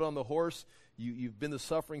 you rode on the horse, you've been the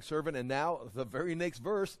suffering servant, and now, the very next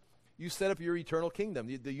verse, you set up your eternal kingdom.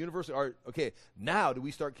 The universe, okay, now do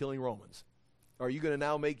we start killing Romans? Are you going to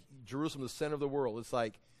now make Jerusalem the center of the world? It's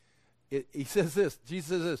like, he says this, Jesus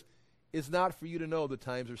says this, it's not for you to know the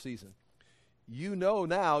times or season. You know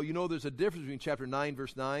now, there's a difference between chapter 9,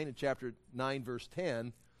 verse 9 and chapter 9, verse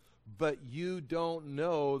 10, but you don't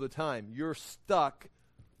know the time. You're stuck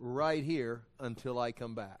right here until I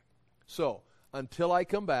come back. So, until I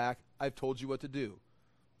come back, I've told you what to do.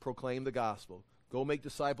 Proclaim the gospel. Go make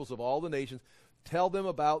disciples of all the nations. Tell them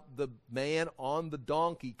about the man on the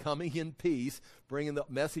donkey coming in peace, bringing the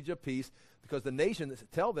message of peace, because the nations,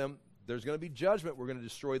 tell them there's going to be judgment. We're going to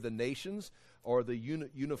destroy the nations or the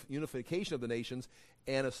unification of the nations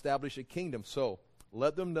and establish a kingdom. So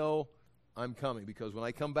let them know I'm coming, because when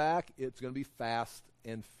I come back, it's going to be fast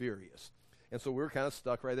and furious. And so we're kind of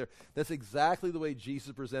stuck right there. That's exactly the way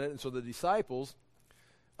Jesus presented it. And so the disciples,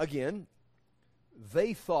 again,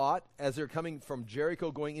 they thought, as they're coming from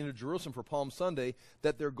Jericho going into Jerusalem for Palm Sunday,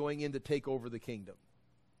 that they're going in to take over the kingdom.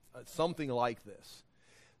 Something like this.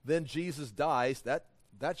 Then Jesus dies. That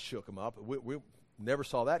shook them up. We never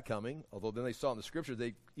saw that coming, although then they saw in the Scripture,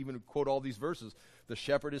 they even quote all these verses. The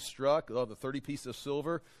shepherd is struck, the 30 pieces of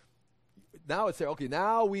silver. Now it's there. Okay,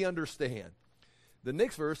 now we understand. The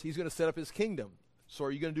next verse, he's going to set up his kingdom. So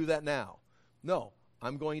are you going to do that now? No,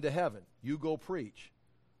 I'm going to heaven. You go preach.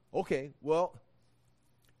 Okay, well,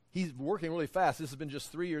 he's working really fast. This has been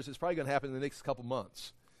just 3 years. It's probably going to happen in the next couple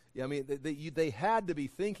months. Yeah, I mean, they had to be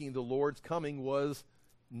thinking the Lord's coming was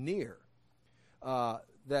near.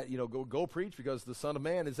 That, go preach, because the Son of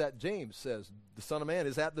Man is at, James says, the Son of Man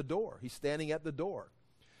is at the door. He's standing at the door.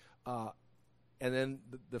 And then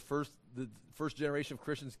the first generation of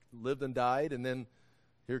Christians lived and died, and then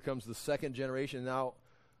here comes the second generation now.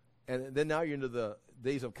 And then now you're into the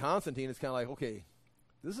days of Constantine. It's kind of like, okay,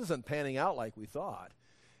 this isn't panning out like we thought.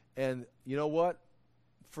 And you know what?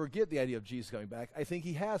 Forget the idea of Jesus coming back. I think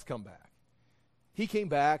he has come back. He came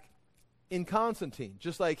back in Constantine,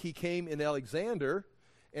 just like he came in Alexander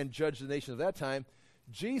and judged the nation of that time.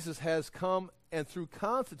 Jesus has come, and through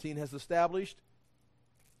Constantine has established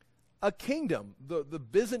a kingdom.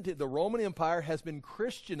 The Roman Empire has been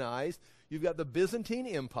Christianized. You've got the Byzantine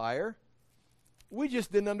Empire. We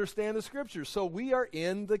just didn't understand the Scriptures. So we are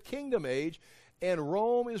in the kingdom age, and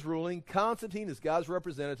Rome is ruling. Constantine is God's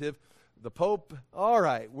representative. The Pope, all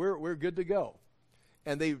right, we're good to go.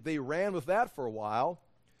 And they ran with that for a while,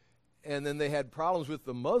 and then they had problems with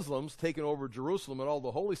the Muslims taking over Jerusalem and all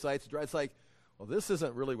the holy sites. It's like, well, this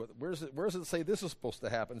isn't really where does it say this is supposed to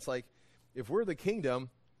happen? It's like, if we're the kingdom,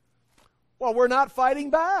 well, we're not fighting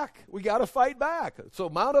back. We got to fight back. So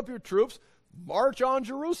mount up your troops, march on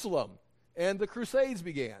Jerusalem. And the Crusades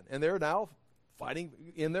began. And they're now fighting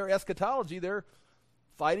in their eschatology. They're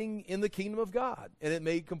fighting in the kingdom of God. And it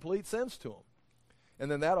made complete sense to them. And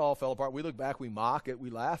then that all fell apart. We look back, we mock it, we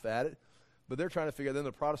laugh at it. But they're trying to figure out, then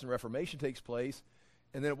the Protestant Reformation takes place.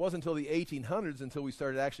 And then it wasn't until the 1800s until we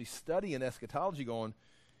started actually studying eschatology, going,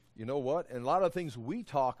 you know what? And a lot of the things we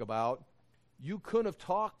talk about, you couldn't have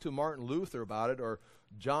talked to Martin Luther about it or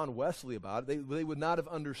John Wesley about it. They would not have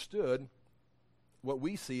understood what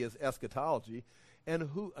we see as eschatology. And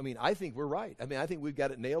I think we're right. I think we've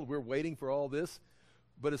got it nailed. We're waiting for all this.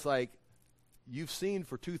 But it's like, you've seen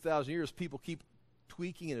for 2,000 years, people keep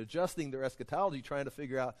tweaking and adjusting their eschatology, trying to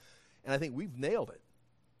figure out, and I think we've nailed it.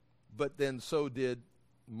 But then so did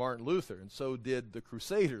Martin Luther, and so did the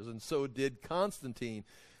Crusaders, and so did Constantine.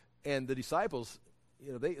 And the disciples,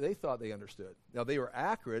 they thought they understood. Now, they were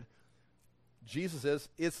accurate. Jesus says,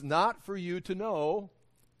 it's not for you to know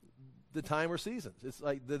the time or seasons. It's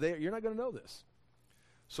like, you're not going to know this.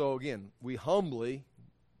 So again, I humbly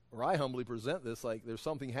present this like there's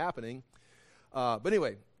something happening. But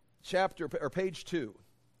anyway, page 2.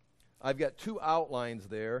 I've got 2 outlines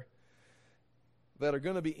there that are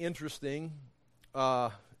going to be interesting.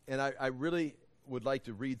 And I really would like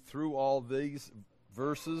to read through all these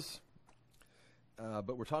verses.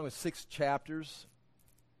 But we're talking about 6 chapters.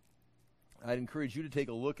 I'd encourage you to take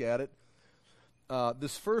a look at it.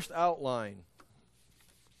 This first outline,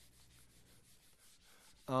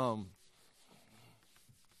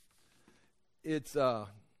 it's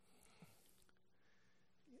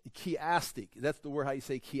chiastic. That's the word, how you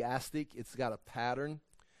say chiastic. It's got a pattern.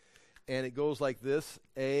 And it goes like this.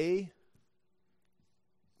 A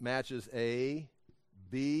matches A,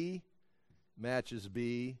 B matches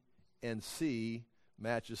B, and C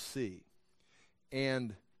matches C.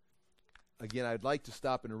 And again, I'd like to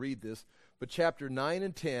stop and read this, but chapter 9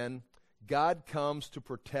 and 10, God comes to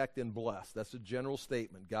protect and bless. That's a general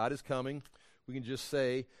statement. God is coming. We can just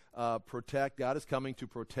say protect. God is coming to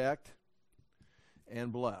protect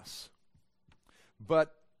and bless.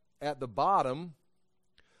 But at the bottom,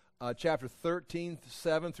 chapter 13,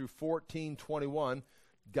 7 through 14, 21,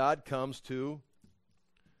 God comes to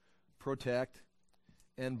protect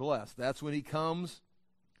and bless. That's when he comes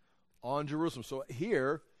on Jerusalem. So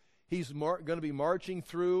here, he's going to be marching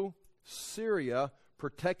through Syria,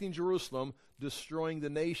 protecting Jerusalem, destroying the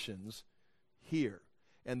nations here.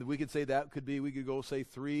 And we could say that could be, we could go say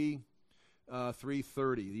 330,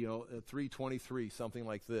 323, something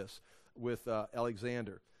like this with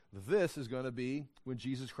Alexander. This is going to be when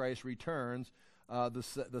Jesus Christ returns,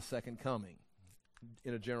 the second coming,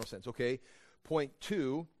 in a general sense. Okay, point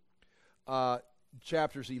 2,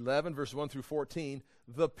 chapters 11, verses 1 through 14,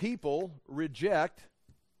 the people reject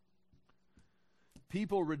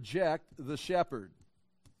people reject the shepherd.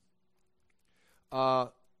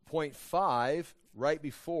 Point 5, right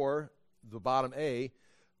before the bottom A,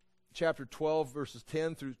 chapter 12, verses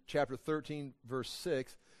 10 through chapter 13, verse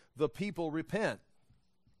 6, the people repent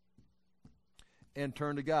and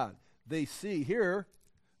turn to God. They see here,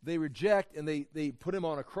 they reject, and they put him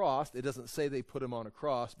on a cross. It doesn't say they put him on a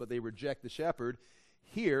cross, but they reject the shepherd.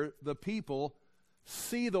 Here, the people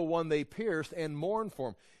see the one they pierced and mourn for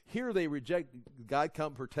him. Here they reject. God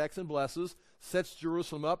comes, protects and blesses, sets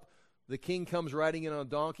Jerusalem up. The king comes riding in on a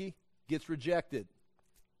donkey, gets rejected.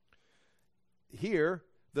 Here,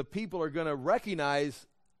 the people are going to recognize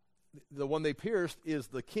the one they pierced is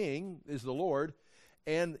the king, is the Lord,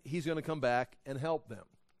 and he's going to come back and help them.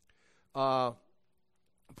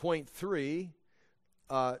 Point 3,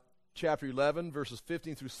 chapter 11, verses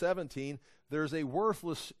 15 through 17, there's a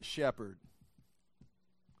worthless shepherd.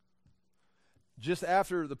 Just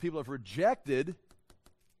after the people have rejected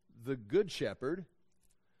the good shepherd,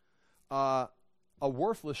 a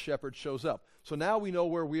worthless shepherd shows up. So now we know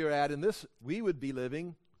where we are at in this. We would be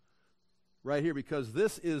living right here, because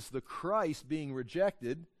this is the Christ being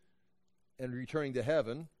rejected and returning to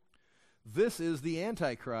heaven. This is the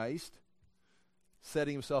Antichrist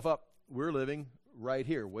setting himself up. We're living right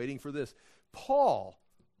here, waiting for this. Paul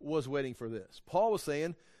was waiting for this. Paul was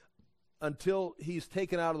saying, until he's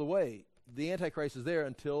taken out of the way, the Antichrist is there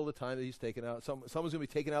until the time that he's taken out. Someone's going to be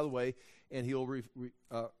taken out of the way, and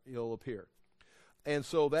he'll appear. And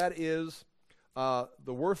so that is the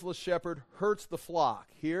worthless shepherd hurts the flock.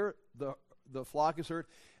 Here, the flock is hurt.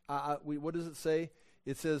 What does it say?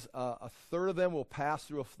 It says a third of them will pass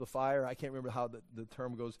through the fire. I can't remember how the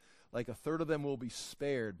term goes. Like a third of them will be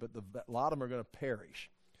spared, but a lot of them are going to perish.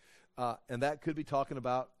 And that could be talking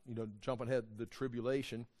about, jumping ahead, the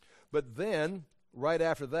tribulation. But then, right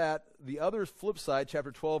after that, the other flip side,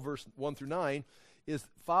 chapter 12, verse 1 through 9, is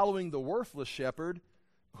following the worthless shepherd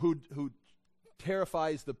who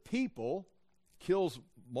terrifies the people, kills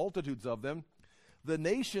multitudes of them. The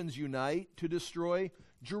nations unite to destroy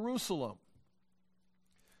Jerusalem.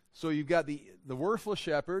 So you've got the worthless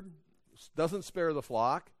shepherd, doesn't spare the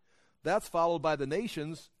flock. That's followed by the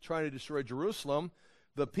nations trying to destroy Jerusalem.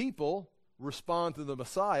 The people respond to the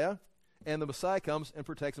Messiah, and the Messiah comes and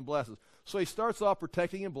protects and blesses. So he starts off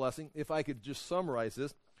protecting and blessing. If I could just summarize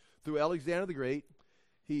this, through Alexander the Great,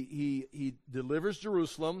 he delivers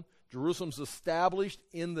Jerusalem. Jerusalem's established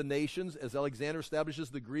in the nations as Alexander establishes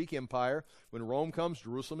the Greek Empire. When Rome comes,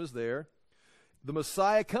 Jerusalem is there. The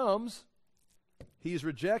Messiah comes. He's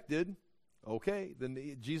rejected. Okay,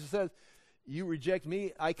 then Jesus says, you reject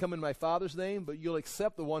me, I come in my Father's name, but you'll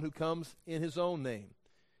accept the one who comes in his own name.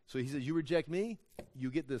 So he says, you reject me, you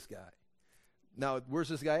get this guy. Now, where's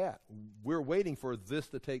this guy at? We're waiting for this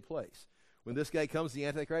to take place. When this guy comes, the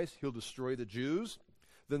Antichrist, he'll destroy the Jews.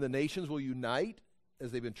 Then the nations will unite,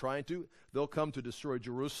 as they've been trying to. They'll come to destroy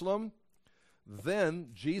Jerusalem. Then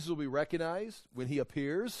Jesus will be recognized when he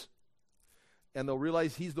appears, and they'll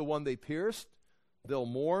realize he's the one they pierced. They'll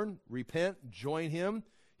mourn, repent, join him.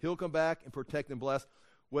 He'll come back and protect and bless.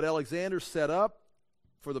 What Alexander set up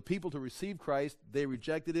for the people to receive Christ, they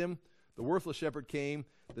rejected him. The worthless shepherd came.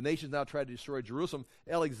 The nations now try to destroy Jerusalem.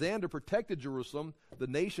 Alexander protected Jerusalem. The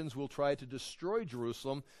nations will try to destroy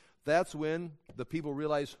Jerusalem. That's when the people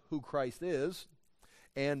realize who Christ is,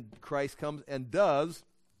 and Christ comes and does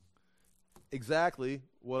exactly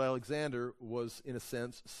what Alexander was, in a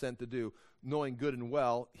sense, sent to do, knowing good and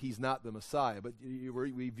well he's not the Messiah. But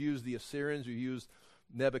we've used the Assyrians, we've used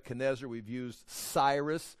Nebuchadnezzar, we've used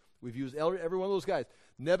Cyrus, we've used every one of those guys.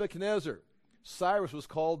 Nebuchadnezzar, Cyrus was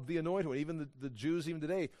called the Anointed One. Even the Jews even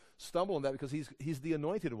today stumble on that because he's the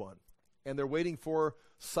Anointed One. And they're waiting for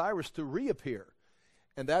Cyrus to reappear.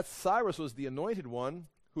 And that Cyrus was the Anointed One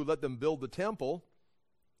who let them build the temple.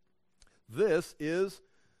 This is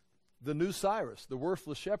the new Cyrus. The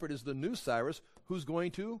worthless shepherd is the new Cyrus who's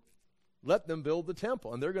going to let them build the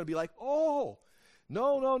temple. And they're going to be like, oh,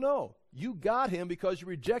 no. You got him because you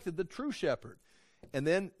rejected the true shepherd. And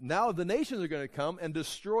then now the nations are going to come and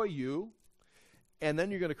destroy you. And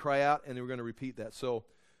then you're going to cry out, and we're going to repeat that. So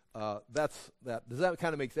that's that. Does that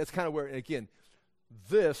kind of make, that's kind of where, and again,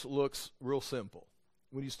 this looks real simple.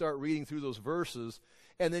 When you start reading through those verses,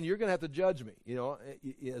 and then you're going to have to judge me.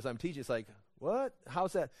 As I'm teaching, it's like, what?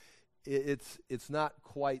 How's that? It's not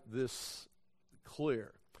quite this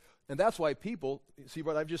clear. And that's why people, see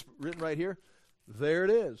what I've just written right here? There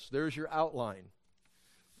it is. There's your outline.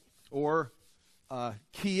 Or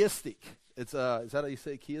chiastic. Is that how you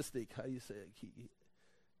say chiastic? How do you say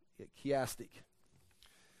it? Chiastic.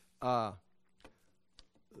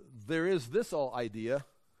 There is this idea.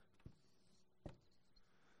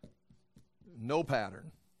 No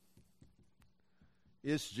pattern.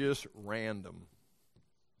 It's just random.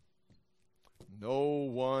 No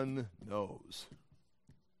one knows.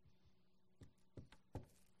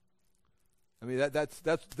 I mean,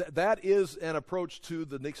 that is an approach to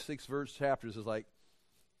the next 6 verse chapters, is like,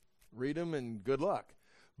 read them and good luck.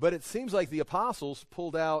 But it seems like the apostles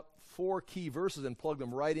pulled out 4 key verses and plugged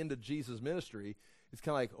them right into Jesus' ministry. It's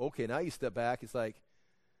kind of like, okay, now you step back. It's like,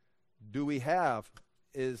 do we have?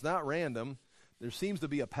 It's not random. There seems to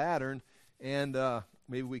be a pattern, and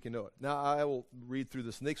maybe we can know it. Now, I will read through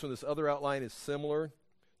this next one. This other outline is similar,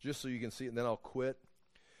 just so you can see it, and then I'll quit.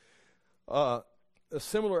 A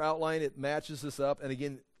similar outline, it matches this up. And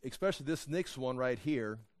again, especially this next one right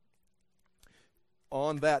here,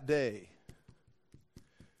 on that day.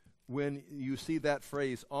 When you see that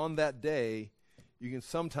phrase, on that day, you can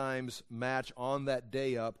sometimes match on that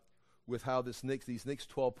day up with how these next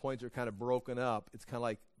 12 points are kind of broken up. It's kind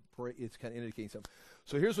of indicating something.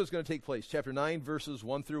 So here's what's going to take place. Chapter 9, verses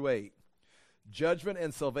 1 through 8. Judgment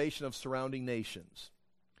and salvation of surrounding nations.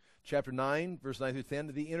 Chapter 9, verse 9 through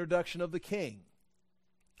 10, the introduction of the king.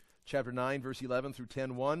 Chapter 9, verse 11 through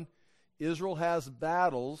 10:1, Israel has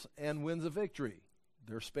battles and wins a victory.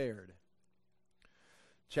 They're spared.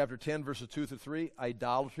 Chapter 10, verses 2 through 3,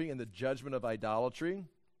 idolatry and the judgment of idolatry.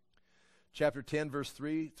 Chapter 10, verse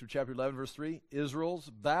 3 through chapter 11, verse 3, Israel's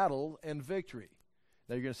battle and victory.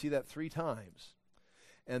 Now you're going to see that 3 times.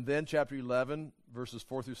 And then chapter 11, verses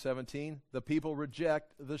 4 through 17, the people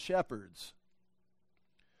reject the shepherds.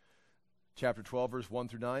 Chapter 12, verse 1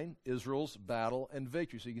 through 9, Israel's battle and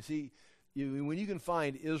victory. So you can see, when you can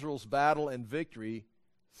find Israel's battle and victory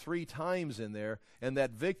 3 times in there, and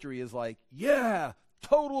that victory is like, yeah,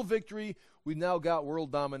 total victory, we've now got world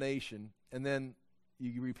domination, and then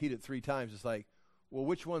you repeat it 3 times, it's like, well,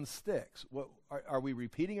 which one sticks? What are we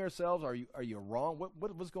repeating ourselves? Are you wrong?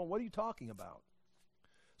 What's going? What are you talking about?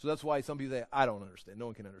 So that's why some people say, I don't understand. No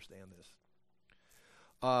one can understand this.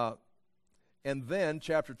 And then,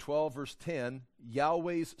 chapter 12, verse 10,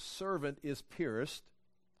 Yahweh's servant is pierced,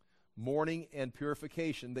 mourning and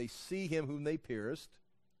purification. They see him whom they pierced.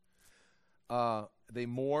 They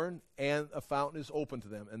mourn, and a fountain is open to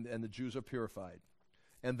them, and the Jews are purified.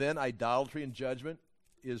 And then idolatry and judgment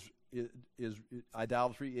is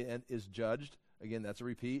idolatry and is judged. Again, that's a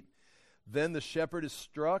repeat. Then the shepherd is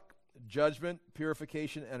struck, judgment,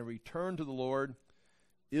 purification, and a return to the Lord.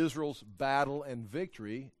 Israel's battle and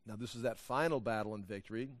victory. Now, this is that final battle and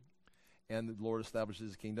victory, and the Lord establishes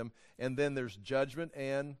his kingdom. And then there's judgment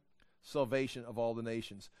and salvation of all the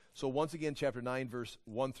nations. So once again, chapter 9, verse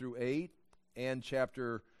 1 through 8, and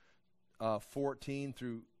chapter 14,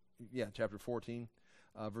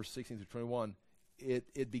 verse 16 through 21,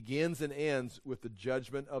 it begins and ends with the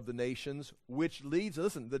judgment of the nations, which leads,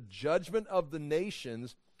 listen, the judgment of the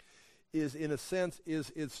nations is, in a sense,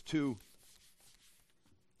 it's to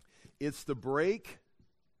break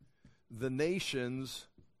the nations,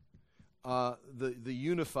 the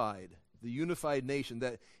unified nation.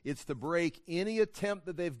 That it's to break any attempt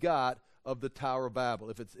that they've got of the Tower of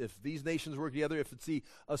Babel. If these nations work together, if it's the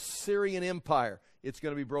Assyrian Empire, it's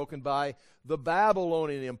going to be broken by the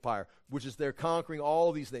Babylonian Empire, which is they're conquering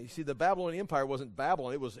all these nations. See, the Babylonian Empire wasn't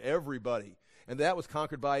Babylon; it was everybody, and that was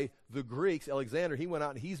conquered by the Greeks. Alexander, he went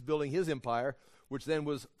out and he's building his empire, which then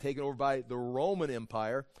was taken over by the Roman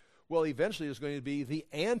Empire. Well, eventually there's going to be the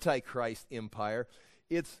Antichrist Empire.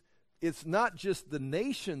 It's not just the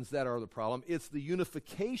nations that are the problem. It's the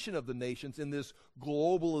unification of the nations in this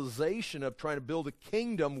globalization of trying to build a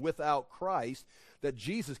kingdom without Christ that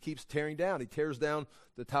Jesus keeps tearing down. He tears down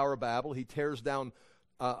the Tower of Babel. He tears down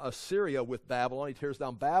Assyria with Babylon. He tears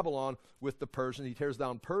down Babylon with the Persians. He tears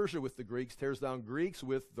down Persia with the Greeks, tears down Greeks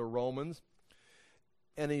with the Romans.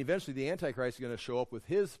 And then eventually the Antichrist is going to show up with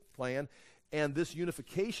his plan. And this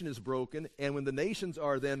unification is broken, and when the nations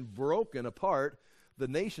are then broken apart, the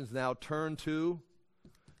nations now turn to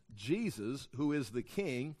Jesus, who is the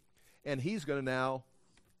king, and he's going to now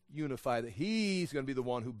unify. He's going to be the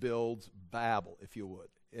one who builds Babel, if you would.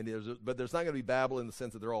 But there's not going to be Babel in the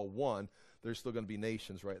sense that they're all one. There's still going to be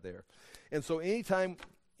nations right there. And so anytime,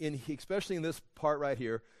 especially in this part right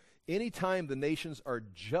here, anytime the nations are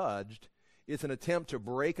judged, it's an attempt to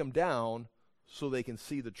break them down so they can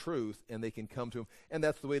see the truth and they can come to him. And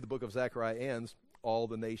that's the way the book of Zechariah ends. All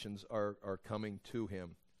the nations are coming to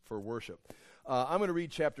him for worship. I'm going to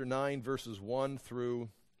read chapter 9, verses 1 through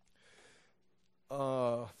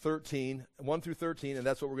 13, and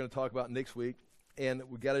that's what we're going to talk about next week. And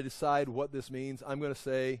we've got to decide what this means. I'm going to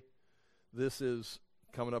say this is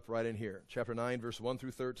coming up right in here. Chapter 9, verse 1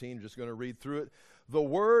 through 13. Just going to read through it. The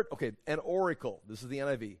word, an oracle. This is the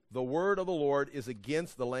NIV. The word of the Lord is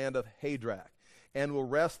against the land of Hadrach, and will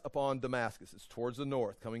rest upon Damascus. It's towards the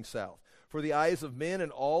north, coming south. For the eyes of men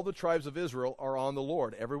and all the tribes of Israel are on the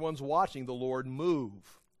Lord. Everyone's watching the Lord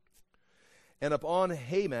move. And upon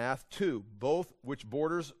Hamath too, both which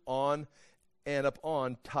borders on and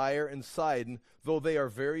upon Tyre and Sidon, though they are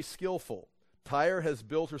very skillful. Tyre has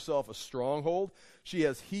built herself a stronghold. She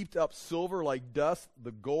has heaped up silver like dust,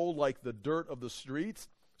 the gold like the dirt of the streets.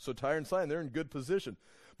 So Tyre and Sidon, they're in good position.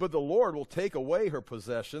 But the Lord will take away her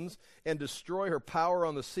possessions and destroy her power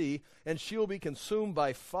on the sea, and she will be consumed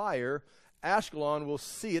by fire. Ashkelon will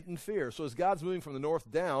see it in fear. So as God's moving from the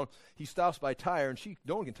north down, he stops by Tyre, and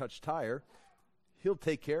no one can touch Tyre. He'll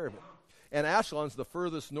take care of it. And Ashkelon's the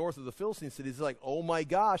furthest north of the Philistine cities. It's like, oh my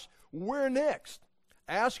gosh, we're next.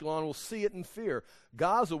 Ashkelon will see it in fear.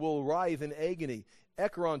 Gaza will writhe in agony.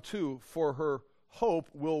 Ekron too, for her hope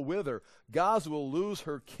will wither. Gaza will lose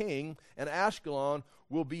her king, and Ashkelon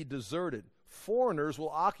will be deserted. Foreigners will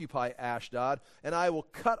occupy Ashdod, and I will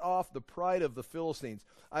cut off the pride of the Philistines.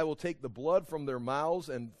 I will take the blood from their mouths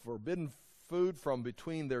and forbidden food from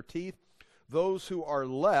between their teeth. Those who are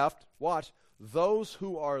left, watch, those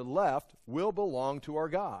who are left will belong to our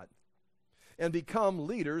God and become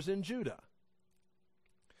leaders in Judah.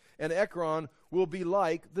 And Ekron will be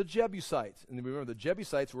like the Jebusites. And remember, the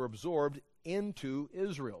Jebusites were absorbed into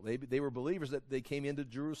Israel. They were believers that they came into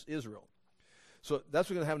Israel. So that's what's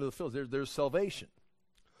going to happen to the Philistines. There's salvation.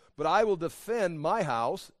 But I will defend my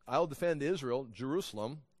house. I will defend Israel,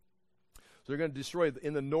 Jerusalem. So they're going to destroy,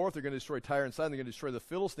 in the north, they're going to destroy Tyre and Sidon. They're going to destroy the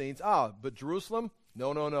Philistines. But Jerusalem?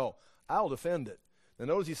 No. I'll defend it. Now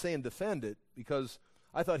notice he's saying defend it because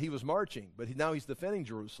I thought he was marching, but now he's defending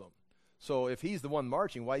Jerusalem. So if he's the one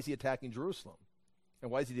marching, why is he attacking Jerusalem?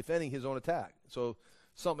 And why is he defending his own attack? So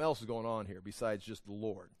something else is going on here besides just the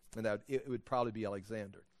Lord. And that it would probably be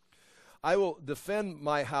Alexander. I will defend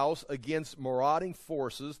my house against marauding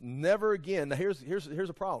forces. Never again. Now here's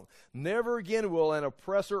a problem. Never again will an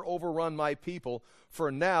oppressor overrun my people,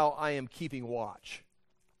 for now I am keeping watch.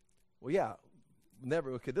 Well, yeah.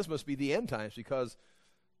 Never. Okay, this must be the end times, because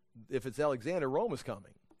if it's Alexander, Rome is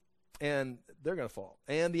coming, and they're going to fall,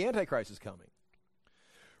 and the Antichrist is coming.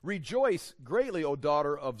 Rejoice greatly, O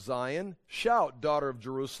daughter of Zion. Shout, daughter of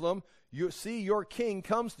Jerusalem. You see, your king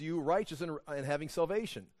comes to you, righteous and having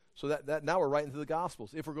salvation. So that now we're right into the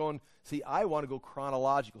Gospels. If we're going, I want to go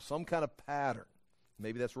chronological, some kind of pattern.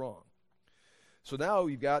 Maybe that's wrong. So now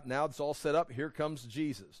now it's all set up. Here comes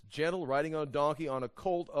Jesus, gentle, riding on a donkey, on a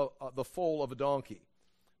colt, the foal of a donkey.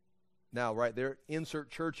 Now, right there, insert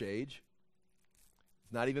church age.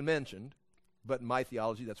 It's not even mentioned, but in my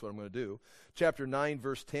theology, that's what I'm going to do. Chapter 9,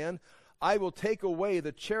 verse 10. I will take away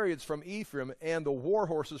the chariots from Ephraim and the war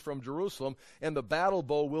horses from Jerusalem, and the battle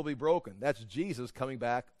bow will be broken. That's Jesus coming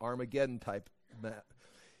back, Armageddon type.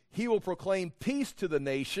 He will proclaim peace to the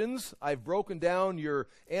nations. I've broken down your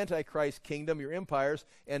Antichrist kingdom, your empires,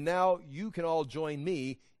 and now you can all join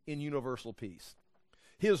me in universal peace.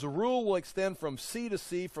 His rule will extend from sea to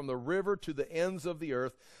sea, from the river to the ends of the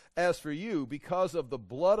earth. As for you, because of the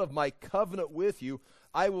blood of my covenant with you,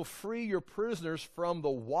 I will free your prisoners from the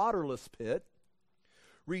waterless pit.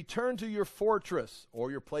 Return to your fortress,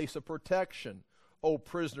 or your place of protection, O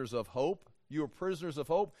prisoners of hope. You are prisoners of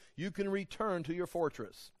hope. You can return to your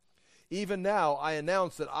fortress. Even now I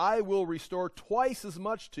announce that I will restore twice as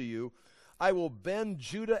much to you. I will bend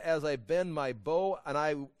Judah as I bend my bow,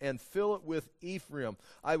 and fill it with Ephraim.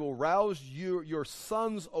 I will rouse your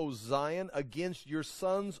sons, O Zion, against your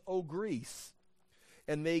sons, O Greece,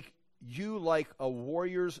 and make you like a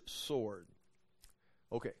warrior's sword.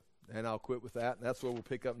 Okay, and I'll quit with that. And that's what we'll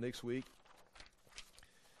pick up next week.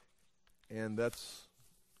 And that's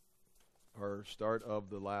our start of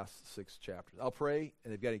the last 6 chapters. I'll pray,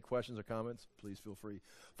 and if you've got any questions or comments, please feel free.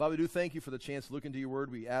 Father, we do thank you for the chance to look into your word.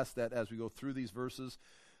 We ask that as we go through these verses,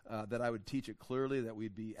 that I would teach it clearly, that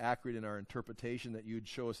we'd be accurate in our interpretation, that you'd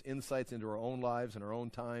show us insights into our own lives and our own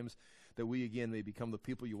times, that we again may become the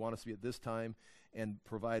people you want us to be at this time, and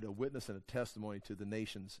provide a witness and a testimony to the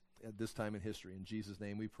nations at this time in history. In Jesus'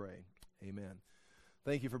 name we pray. Amen.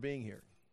 Thank you for being here.